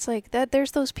that's where it's like that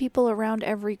there's those people around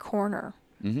every corner.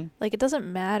 Mm-hmm. Like it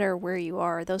doesn't matter where you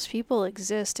are. Those people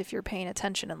exist if you're paying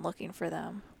attention and looking for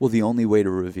them. Well, the only way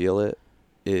to reveal it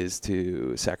is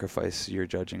to sacrifice your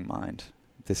judging mind.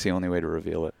 That's the only way to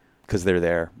reveal it, because they're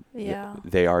there. Yeah.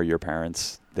 They are your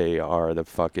parents. They are the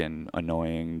fucking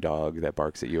annoying dog that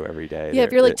barks at you every day. Yeah,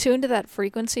 if you're like tuned to that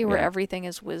frequency where Yeah. everything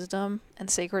is wisdom and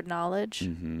sacred knowledge,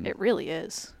 Mm-hmm. it really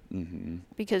is. Mm-hmm.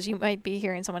 Because you might be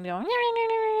hearing someone going,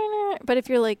 but if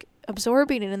you're like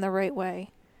absorbing it in the right way,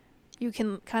 you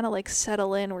can kind of like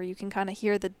settle in where you can kind of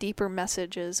hear the deeper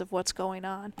messages of what's going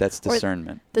on. That's Or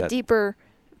discernment. The deeper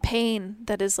pain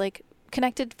that is like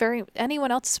connected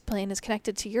anyone else's pain is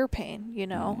connected to your pain, you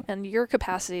know, Mm. and your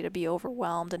capacity to be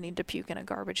overwhelmed and need to puke in a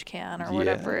garbage can or Yeah.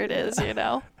 whatever it is, you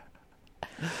know.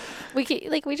 We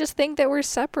just think that we're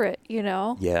separate, you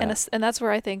know. Yeah. And that's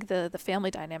where I think the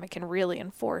family dynamic can really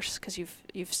enforce, because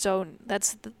you've sown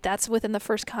that's within the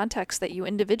first context that you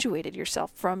individuated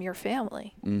yourself from your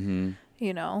family, Mm-hmm.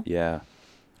 you know. Yeah.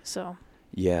 So.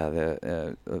 Yeah.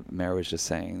 The Mary was just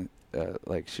saying,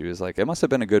 like she was like, it must have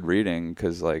been a good reading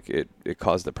because like it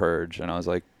caused a purge, and I was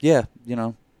like, yeah, you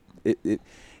know,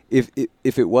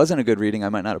 if it wasn't a good reading, I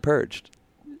might not have purged.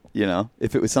 You know,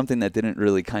 if it was something that didn't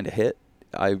really kind of hit,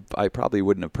 I probably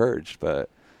wouldn't have purged. But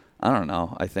I don't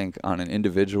know. I think on an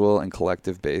individual and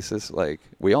collective basis, like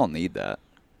we all need that.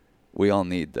 We all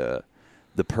need the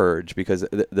the purge, because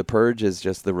the purge is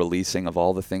just the releasing of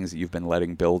all the things that you've been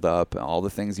letting build up, all the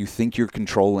things you think you're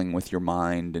controlling with your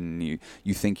mind, and you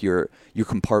think you're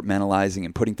compartmentalizing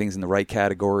and putting things in the right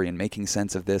category and making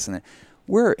sense of this and that.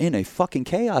 We're in a fucking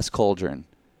chaos cauldron.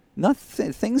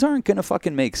 Things aren't going to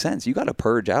fucking make sense. You got to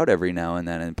purge out every now and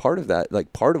then, and part of that,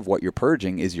 like part of what you're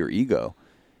purging is your ego.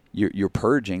 You're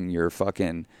purging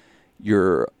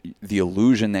the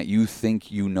illusion that you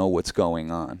think you know what's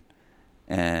going on.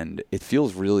 And it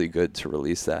feels really good to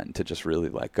release that and to just really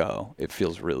let go. It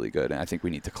feels really good. And I think we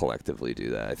need to collectively do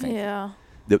that. I think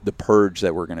the purge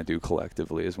that we're going to do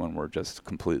collectively is when we're just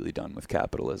completely done with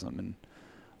capitalism. And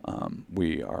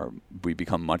we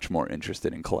become much more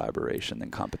interested in collaboration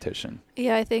than competition.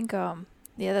 Yeah, I think,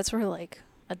 that's where like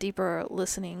a deeper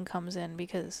listening comes in,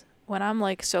 because when I'm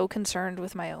like so concerned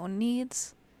with my own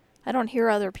needs, I don't hear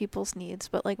other people's needs,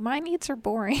 but like my needs are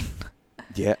boring.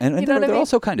 Yeah, and they're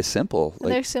also kind of simple.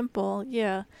 Like, they're simple,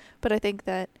 yeah. But I think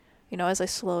that, as I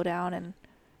slow down and,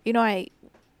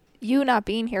 you not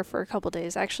being here for a couple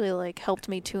days actually like helped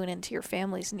me tune into your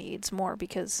family's needs more,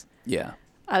 because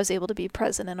I was able to be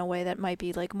present in a way that might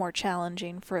be like more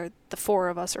challenging for the 4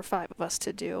 of us or 5 of us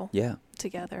to do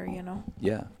together,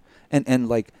 Yeah. And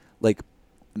like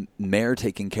Mare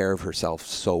taking care of herself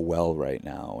so well right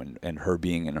now, and her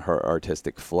being in her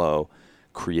artistic flow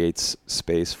creates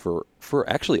space for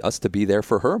actually us to be there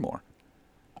for her more,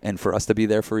 and for us to be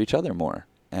there for each other more.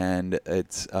 And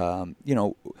it's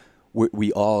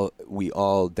we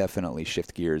all definitely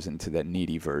shift gears into that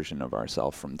needy version of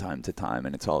ourselves from time to time,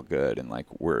 and it's all good. And like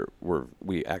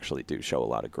we actually do show a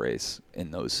lot of grace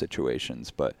in those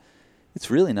situations, but it's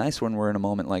really nice when we're in a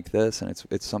moment like this, and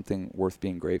it's something worth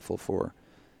being grateful for.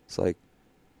 It's like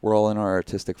we're all in our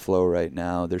artistic flow right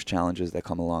now. There's challenges that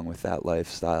come along with that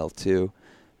lifestyle too,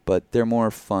 but they're more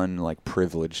fun, like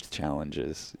privileged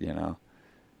challenges,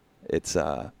 It's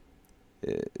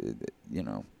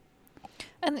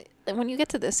And when you get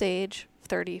to this age,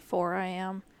 34 I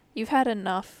am, you've had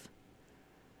enough.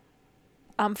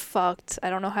 I'm fucked. I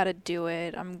don't know how to do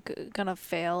it. I'm gonna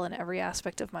fail in every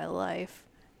aspect of my life.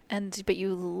 But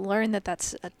you learn that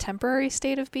that's a temporary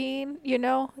state of being,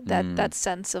 that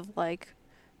sense of like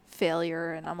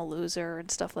failure and I'm a loser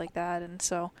and stuff like that. And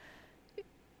so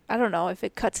I don't know if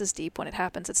it cuts as deep when it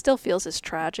happens. It still feels as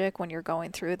tragic when you're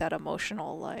going through that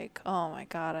emotional, like, oh my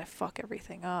God, I fuck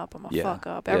everything up. I'm a fuck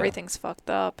up. Everything's fucked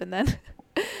up. And then,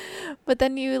 but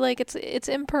then you like, it's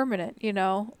impermanent,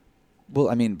 Well,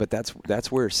 I mean, but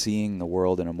that's where seeing the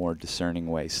world in a more discerning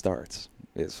way starts,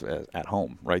 is at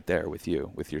home, right there with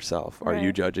you, with yourself. Are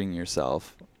you judging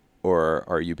yourself, or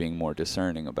are you being more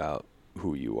discerning about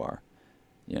who you are?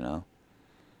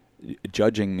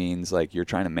 Judging means like you're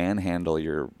trying to manhandle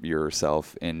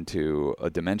yourself into a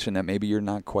dimension that maybe you're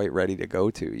not quite ready to go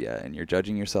to yet, and you're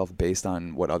judging yourself based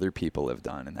on what other people have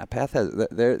done, and that path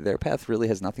their path really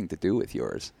has nothing to do with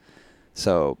yours.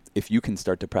 So if you can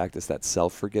start to practice that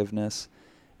self-forgiveness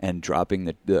and dropping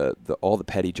the all the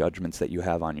petty judgments that you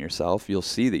have on yourself, you'll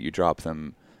see that you drop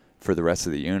them for the rest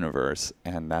of the universe,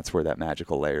 and that's where that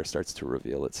magical layer starts to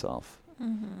reveal itself.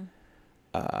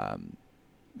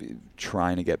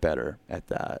 Trying to get better at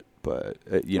that, but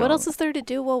what else is there to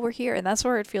do while we're here? And that's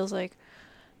where it feels like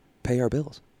pay our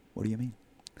bills. What do you mean?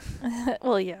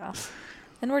 Well, yeah,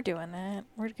 and we're doing it.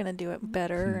 We're gonna do it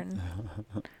better and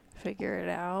figure it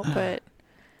out. But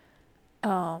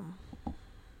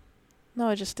no,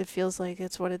 it feels like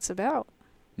it's what it's about.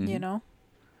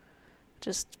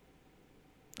 Just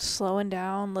slowing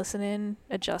down, listening,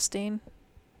 adjusting,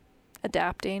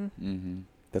 adapting.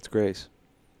 That's grace.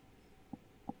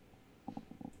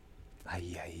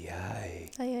 Ay, ay, ay.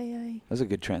 Ay, ay, ay. That was a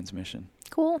good transmission.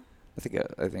 Cool. I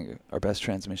think our best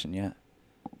transmission yet.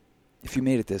 If you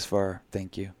made it this far,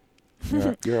 thank you. You're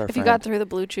our if friend. You got through the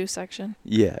Blue Chew section.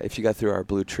 Yeah, if you got through our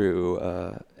Blue Chew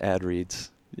ad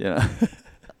reads,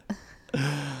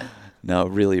 No,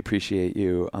 really appreciate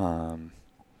you.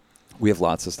 We have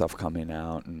lots of stuff coming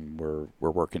out, and we're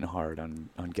working hard on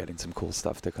getting some cool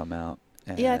stuff to come out.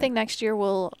 Yeah, I think next year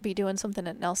we'll be doing something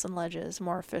at Nelson Ledges,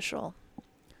 more official.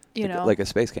 Like a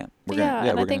space camp. And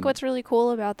I think what's really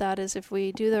cool about that is if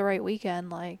we do the right weekend,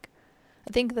 like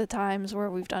I think the times where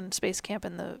we've done space camp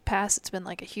in the past, it's been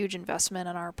like a huge investment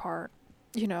on our part,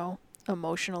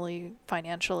 emotionally,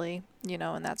 financially,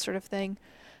 and that sort of thing.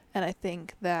 And I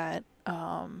think that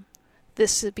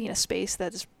this being a space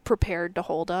that is prepared to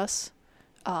hold us,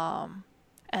 and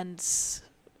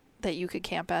that you could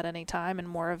camp at any time, and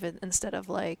more of it instead of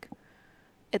like,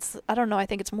 I don't know, I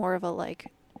think it's more of a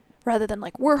like, rather than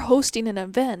like we're hosting an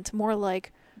event, more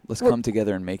like let's come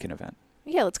together and make an event.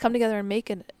 Yeah, let's come together and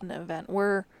make an event.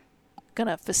 We're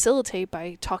gonna facilitate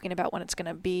by talking about when it's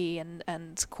gonna be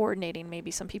and coordinating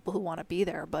maybe some people who want to be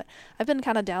there. But I've been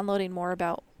kind of downloading more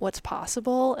about what's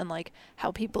possible and like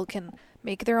how people can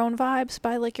make their own vibes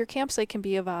by like your campsite can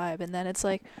be a vibe. And then it's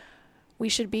like we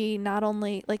should be not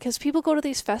only like, because people go to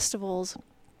these festivals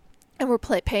and we're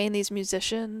paying these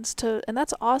musicians to, and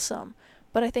that's awesome.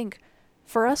 But I think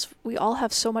for us, we all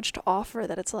have so much to offer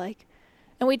that it's like,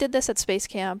 and we did this at Space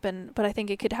Camp, but I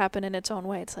think it could happen in its own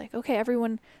way. It's like, okay,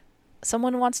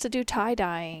 someone wants to do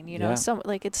tie-dyeing, you know, Yeah. some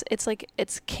like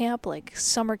it's camp, like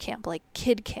summer camp, like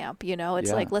kid camp, you know, it's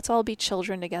Yeah. like, let's all be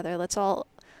children together. Let's all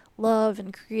love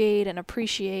and create and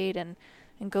appreciate and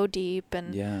go deep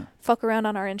and Yeah. fuck around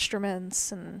on our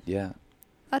instruments and Yeah.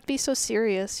 not be so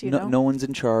serious, you know? No one's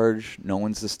in charge. No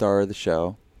one's the star of the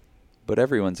show. But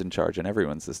everyone's in charge and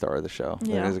everyone's the star of the show.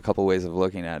 Yeah. There's a couple ways of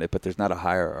looking at it, but there's not a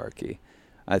hierarchy.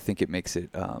 I think it makes it.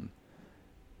 I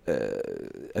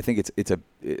think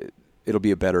it'll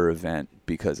be a better event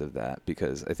because of that.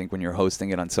 Because I think when you're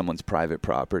hosting it on someone's private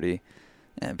property,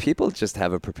 and people just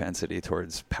have a propensity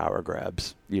towards power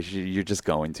grabs. You're just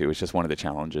going to. It's just one of the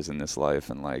challenges in this life.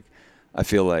 And like, I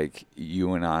feel like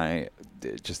you and I,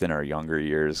 just in our younger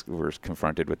years, were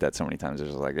confronted with that so many times. It's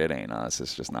just like, it ain't us.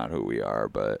 It's just not who we are.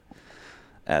 But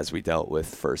as we dealt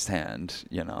with firsthand,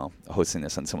 you know, hosting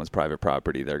this on someone's private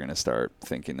property, they're going to start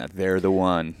thinking that they're the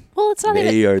one. Well, it's not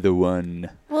They are the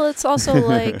one. Well, it's also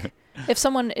like if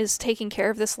someone is taking care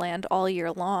of this land all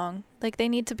year long, like they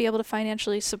need to be able to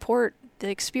financially support the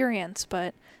experience.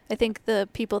 But I think the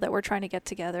people that we're trying to get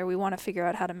together, we want to figure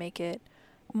out how to make it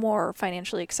more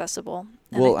financially accessible.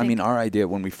 And Well, I mean, our idea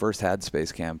when we first had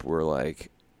Space Camp, we're like,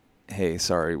 hey,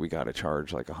 sorry, we got to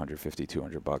charge like $150,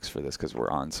 $200 for this because we're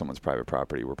on someone's private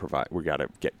property. We got to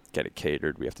get it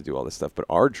catered. We have to do all this stuff. But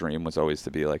our dream was always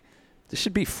to be like, this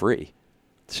should be free.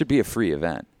 This should be a free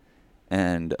event.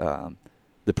 And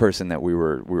the person that we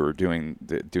were doing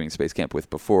Space Camp with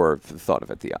before thought of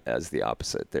it as the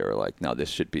opposite. They were like, no, this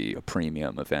should be a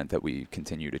premium event that we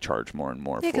continue to charge more and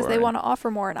more for. Yeah, because they want to offer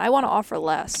more, and I want to offer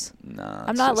less. No,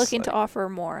 I'm not looking to offer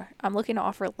more. I'm looking to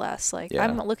offer less. Like, Yeah.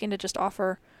 I'm looking to just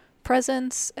offer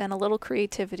presence and a little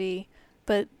creativity,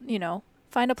 but, you know,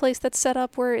 find a place that's set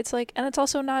up where it's like, and it's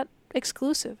also not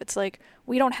exclusive. It's like,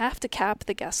 we don't have to cap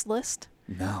the guest list,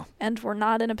 No. and we're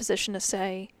not in a position to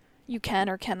say you can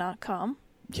or cannot come.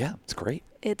 Yeah, it's great.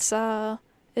 It'll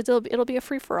be a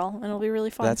free-for-all, and it'll be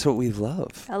really fun. That's what we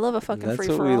love. I love a fucking That's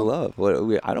free-for-all. what we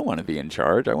love. I don't want to be in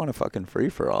charge. I want a fucking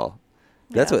free-for-all.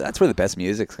 That's Yeah. that's where the best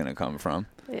music's going to come from.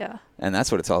 Yeah. And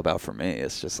that's what it's all about for me.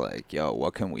 It's just like, yo,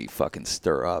 what can we fucking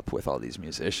stir up with all these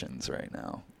musicians right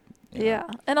now? You know? Yeah.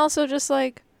 And also just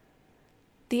like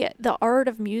the art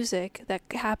of music that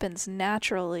happens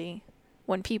naturally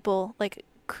when people like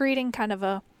creating kind of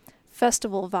a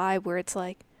festival vibe where it's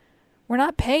like we're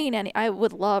not paying any. I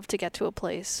would love to get to a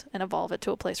place and evolve it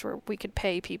to a place where we could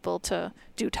pay people to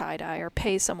do tie-dye or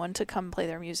pay someone to come play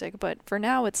their music. But for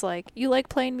now, it's like, you like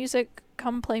playing music,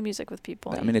 come play music with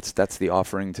people. I mean, that's the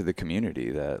offering to the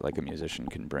community that like a musician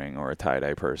can bring, or a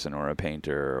tie-dye person, or a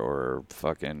painter, or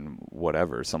fucking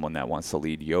whatever, someone that wants to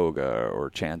lead yoga or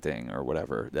chanting or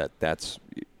whatever. That's.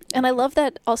 And I love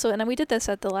that also, and we did this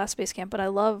at the last Space Camp, but I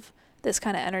love this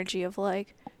kind of energy of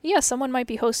like, yeah, someone might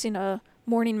be hosting a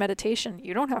morning meditation.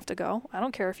 You don't have to go. I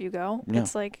don't care if you go. Yeah.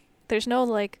 It's like, there's no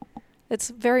like,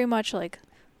 it's very much like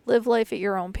live life at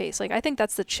your own pace. Like, I think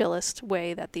that's the chillest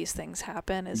way that these things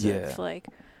happen is if like,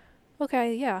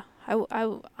 okay, yeah,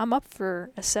 I'm up for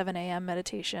a 7 a.m.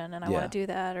 meditation and I want to do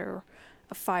that, or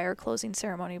a fire closing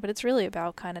ceremony, but it's really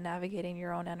about kind of navigating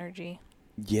your own energy.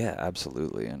 Yeah,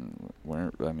 absolutely. And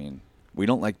we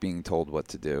don't like being told what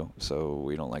to do, so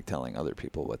we don't like telling other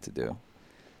people what to do.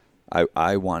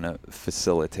 I want to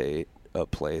facilitate a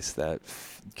place that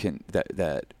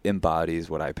that embodies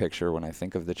what I picture when I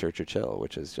think of the Church of Chill,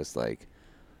 which is just like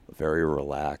a very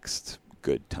relaxed,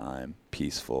 good time,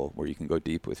 peaceful, where you can go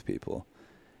deep with people.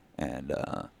 And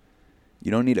you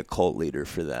don't need a cult leader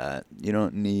for that. You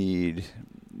don't need,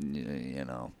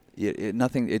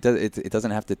 nothing. It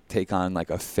doesn't have to take on like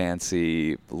a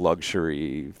fancy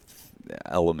luxury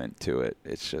element to it.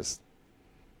 It's just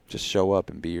show up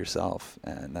and be yourself,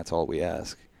 and that's all we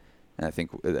ask. And I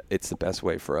think it's the best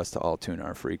way for us to all tune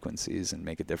our frequencies and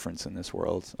make a difference in this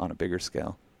world on a bigger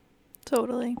scale.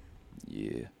 Totally.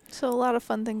 Yeah. So a lot of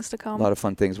fun things to come. A lot of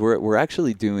fun things. We're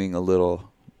actually doing a little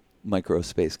micro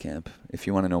space camp. If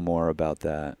you want to know more about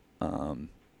that,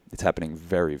 it's happening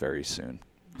very, very soon.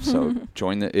 So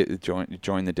join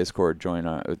the Discord,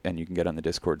 and you can get on the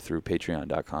Discord through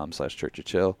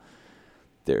patreon.com/churchofchill.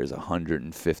 There's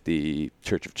 150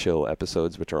 Church of Chill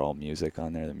episodes, which are all music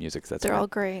on there. The music they're all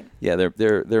great. Yeah,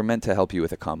 they're meant to help you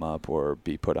with a come up or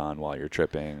be put on while you're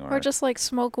tripping, or just like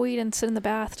smoke weed and sit in the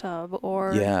bathtub,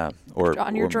 or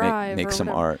on your drive, make or some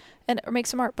whatever. art. Or make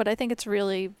some art. But I think it's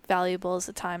really valuable as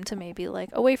a time to maybe like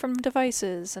away from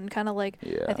devices and kind of like,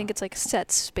 I think it's like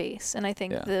set space. And I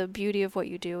think the beauty of what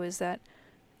you do is that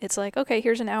it's like, okay,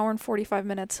 here's an hour and 45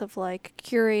 minutes of like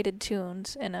curated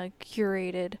tunes in a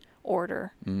curated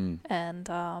order. And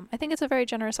I think it's a very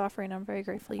generous offering. I'm very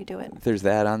grateful you do it. There's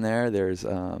that on there. There's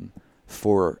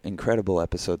 4 incredible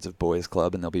episodes of Boys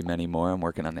Club, and there'll be many more. I'm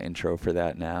working on the intro for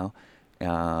that now.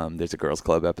 There's a Girls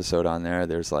Club episode on there.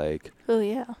 There's like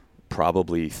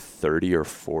probably 30 or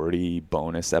 40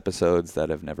 bonus episodes that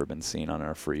have never been seen on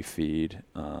our free feed.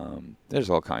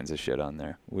 There's all kinds of shit on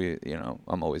there.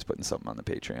 I'm always putting something on the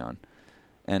Patreon.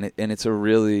 And it's a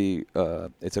really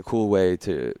it's a cool way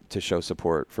to show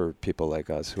support for people like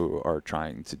us who are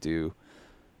trying to do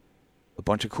a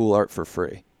bunch of cool art for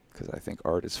free, because I think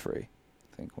art is free.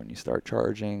 I think when you start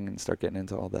charging and start getting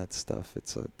into all that stuff,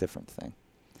 it's a different thing.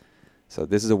 So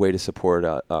this is a way to support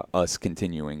us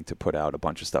continuing to put out a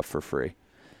bunch of stuff for free.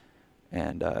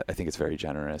 And I think it's very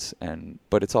generous.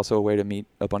 But it's also a way to meet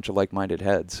a bunch of like-minded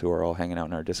heads who are all hanging out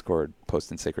in our Discord,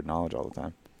 posting sacred knowledge all the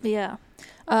time. Yeah.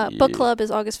 Book club is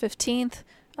August 15th.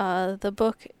 The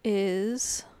book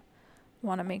is,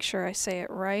 want to make sure I say it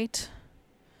right.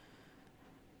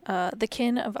 The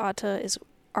Kin of Atta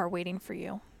are waiting for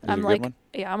you. I'm like,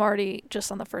 I'm already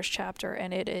just on the first chapter,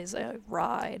 and it is a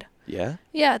ride. Yeah?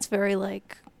 Yeah, it's very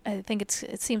like, I think it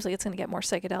seems like it's going to get more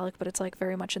psychedelic, but it's like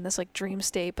very much in this like dream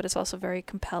state, but it's also very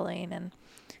compelling. And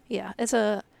yeah,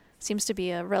 seems to be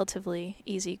a relatively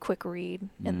easy, quick read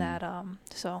in that.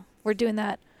 So we're doing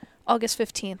that August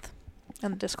 15th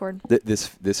on the Discord.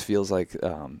 This feels like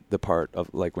the part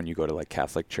of like when you go to like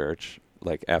Catholic church,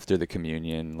 like after the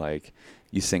communion, like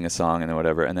you sing a song and then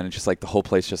whatever, and then it's just like the whole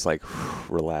place just like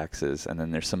relaxes, and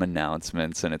then there's some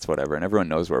announcements and it's whatever, and everyone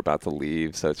knows we're about to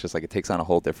leave, so it's just like it takes on a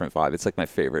whole different vibe. It's like my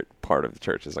favorite part of the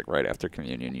church is like right after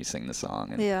communion you sing the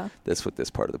song, and that's what this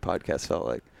part of the podcast felt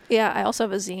like. Yeah, I also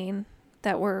have a zine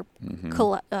that we're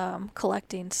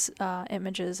collecting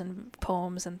images and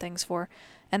poems and things for.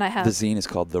 And I have... The zine is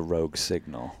called The Rogue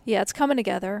Signal. Yeah, it's coming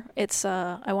together. It's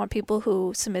I want people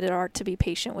who submitted art to be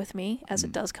patient with me as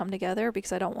it does come together,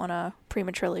 because I don't want to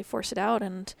prematurely force it out.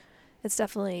 And it's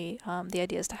definitely... the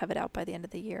idea is to have it out by the end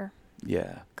of the year.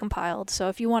 Yeah. Compiled. So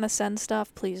if you want to send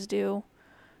stuff, please do.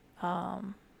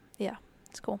 Yeah,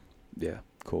 it's cool. Yeah,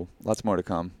 cool. Lots more to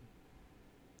come.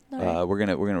 Right. We're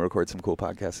gonna record some cool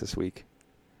podcasts this week.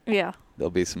 Yeah.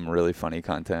 There'll be some really funny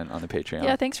content on the Patreon.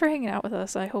 Yeah, thanks for hanging out with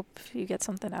us. I hope you get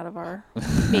something out of our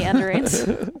meanderings.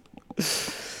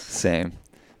 Same.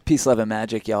 Peace, love, and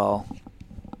magic, y'all.